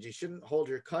somebody said, "You shouldn't hold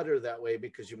your cutter that way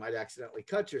because you might accidentally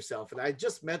cut yourself." And I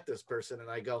just met this person, and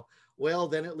I go, "Well,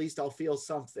 then at least I'll feel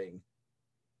something."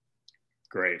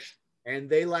 Great. And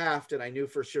they laughed, and I knew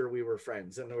for sure we were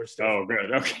friends, and we're still. Oh,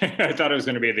 good. Okay, I thought it was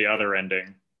going to be the other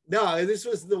ending. No, this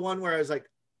was the one where I was like,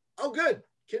 "Oh, good,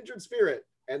 kindred spirit."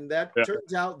 And that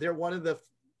turns out they're one of the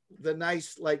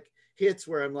nice like hits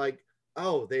where I'm like,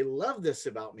 oh, they love this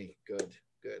about me. Good.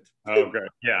 Oh, good.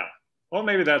 Yeah. Well,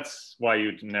 maybe that's why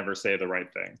you never say the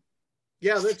right thing.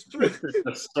 Yeah, that's true.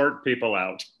 To sort people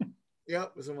out. Yeah.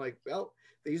 So I'm like, well,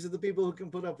 these are the people who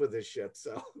can put up with this shit.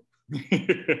 So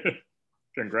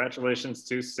congratulations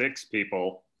to 6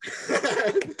 people. It's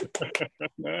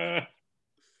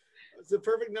the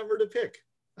perfect number to pick.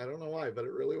 I don't know why, but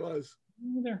it really was.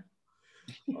 There.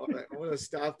 All right, I'm going to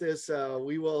stop this.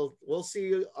 We'll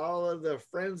see all of the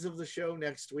friends of the show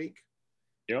next week.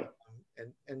 Yep.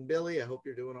 And Billy, I hope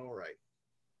you're doing all right.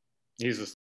 He's a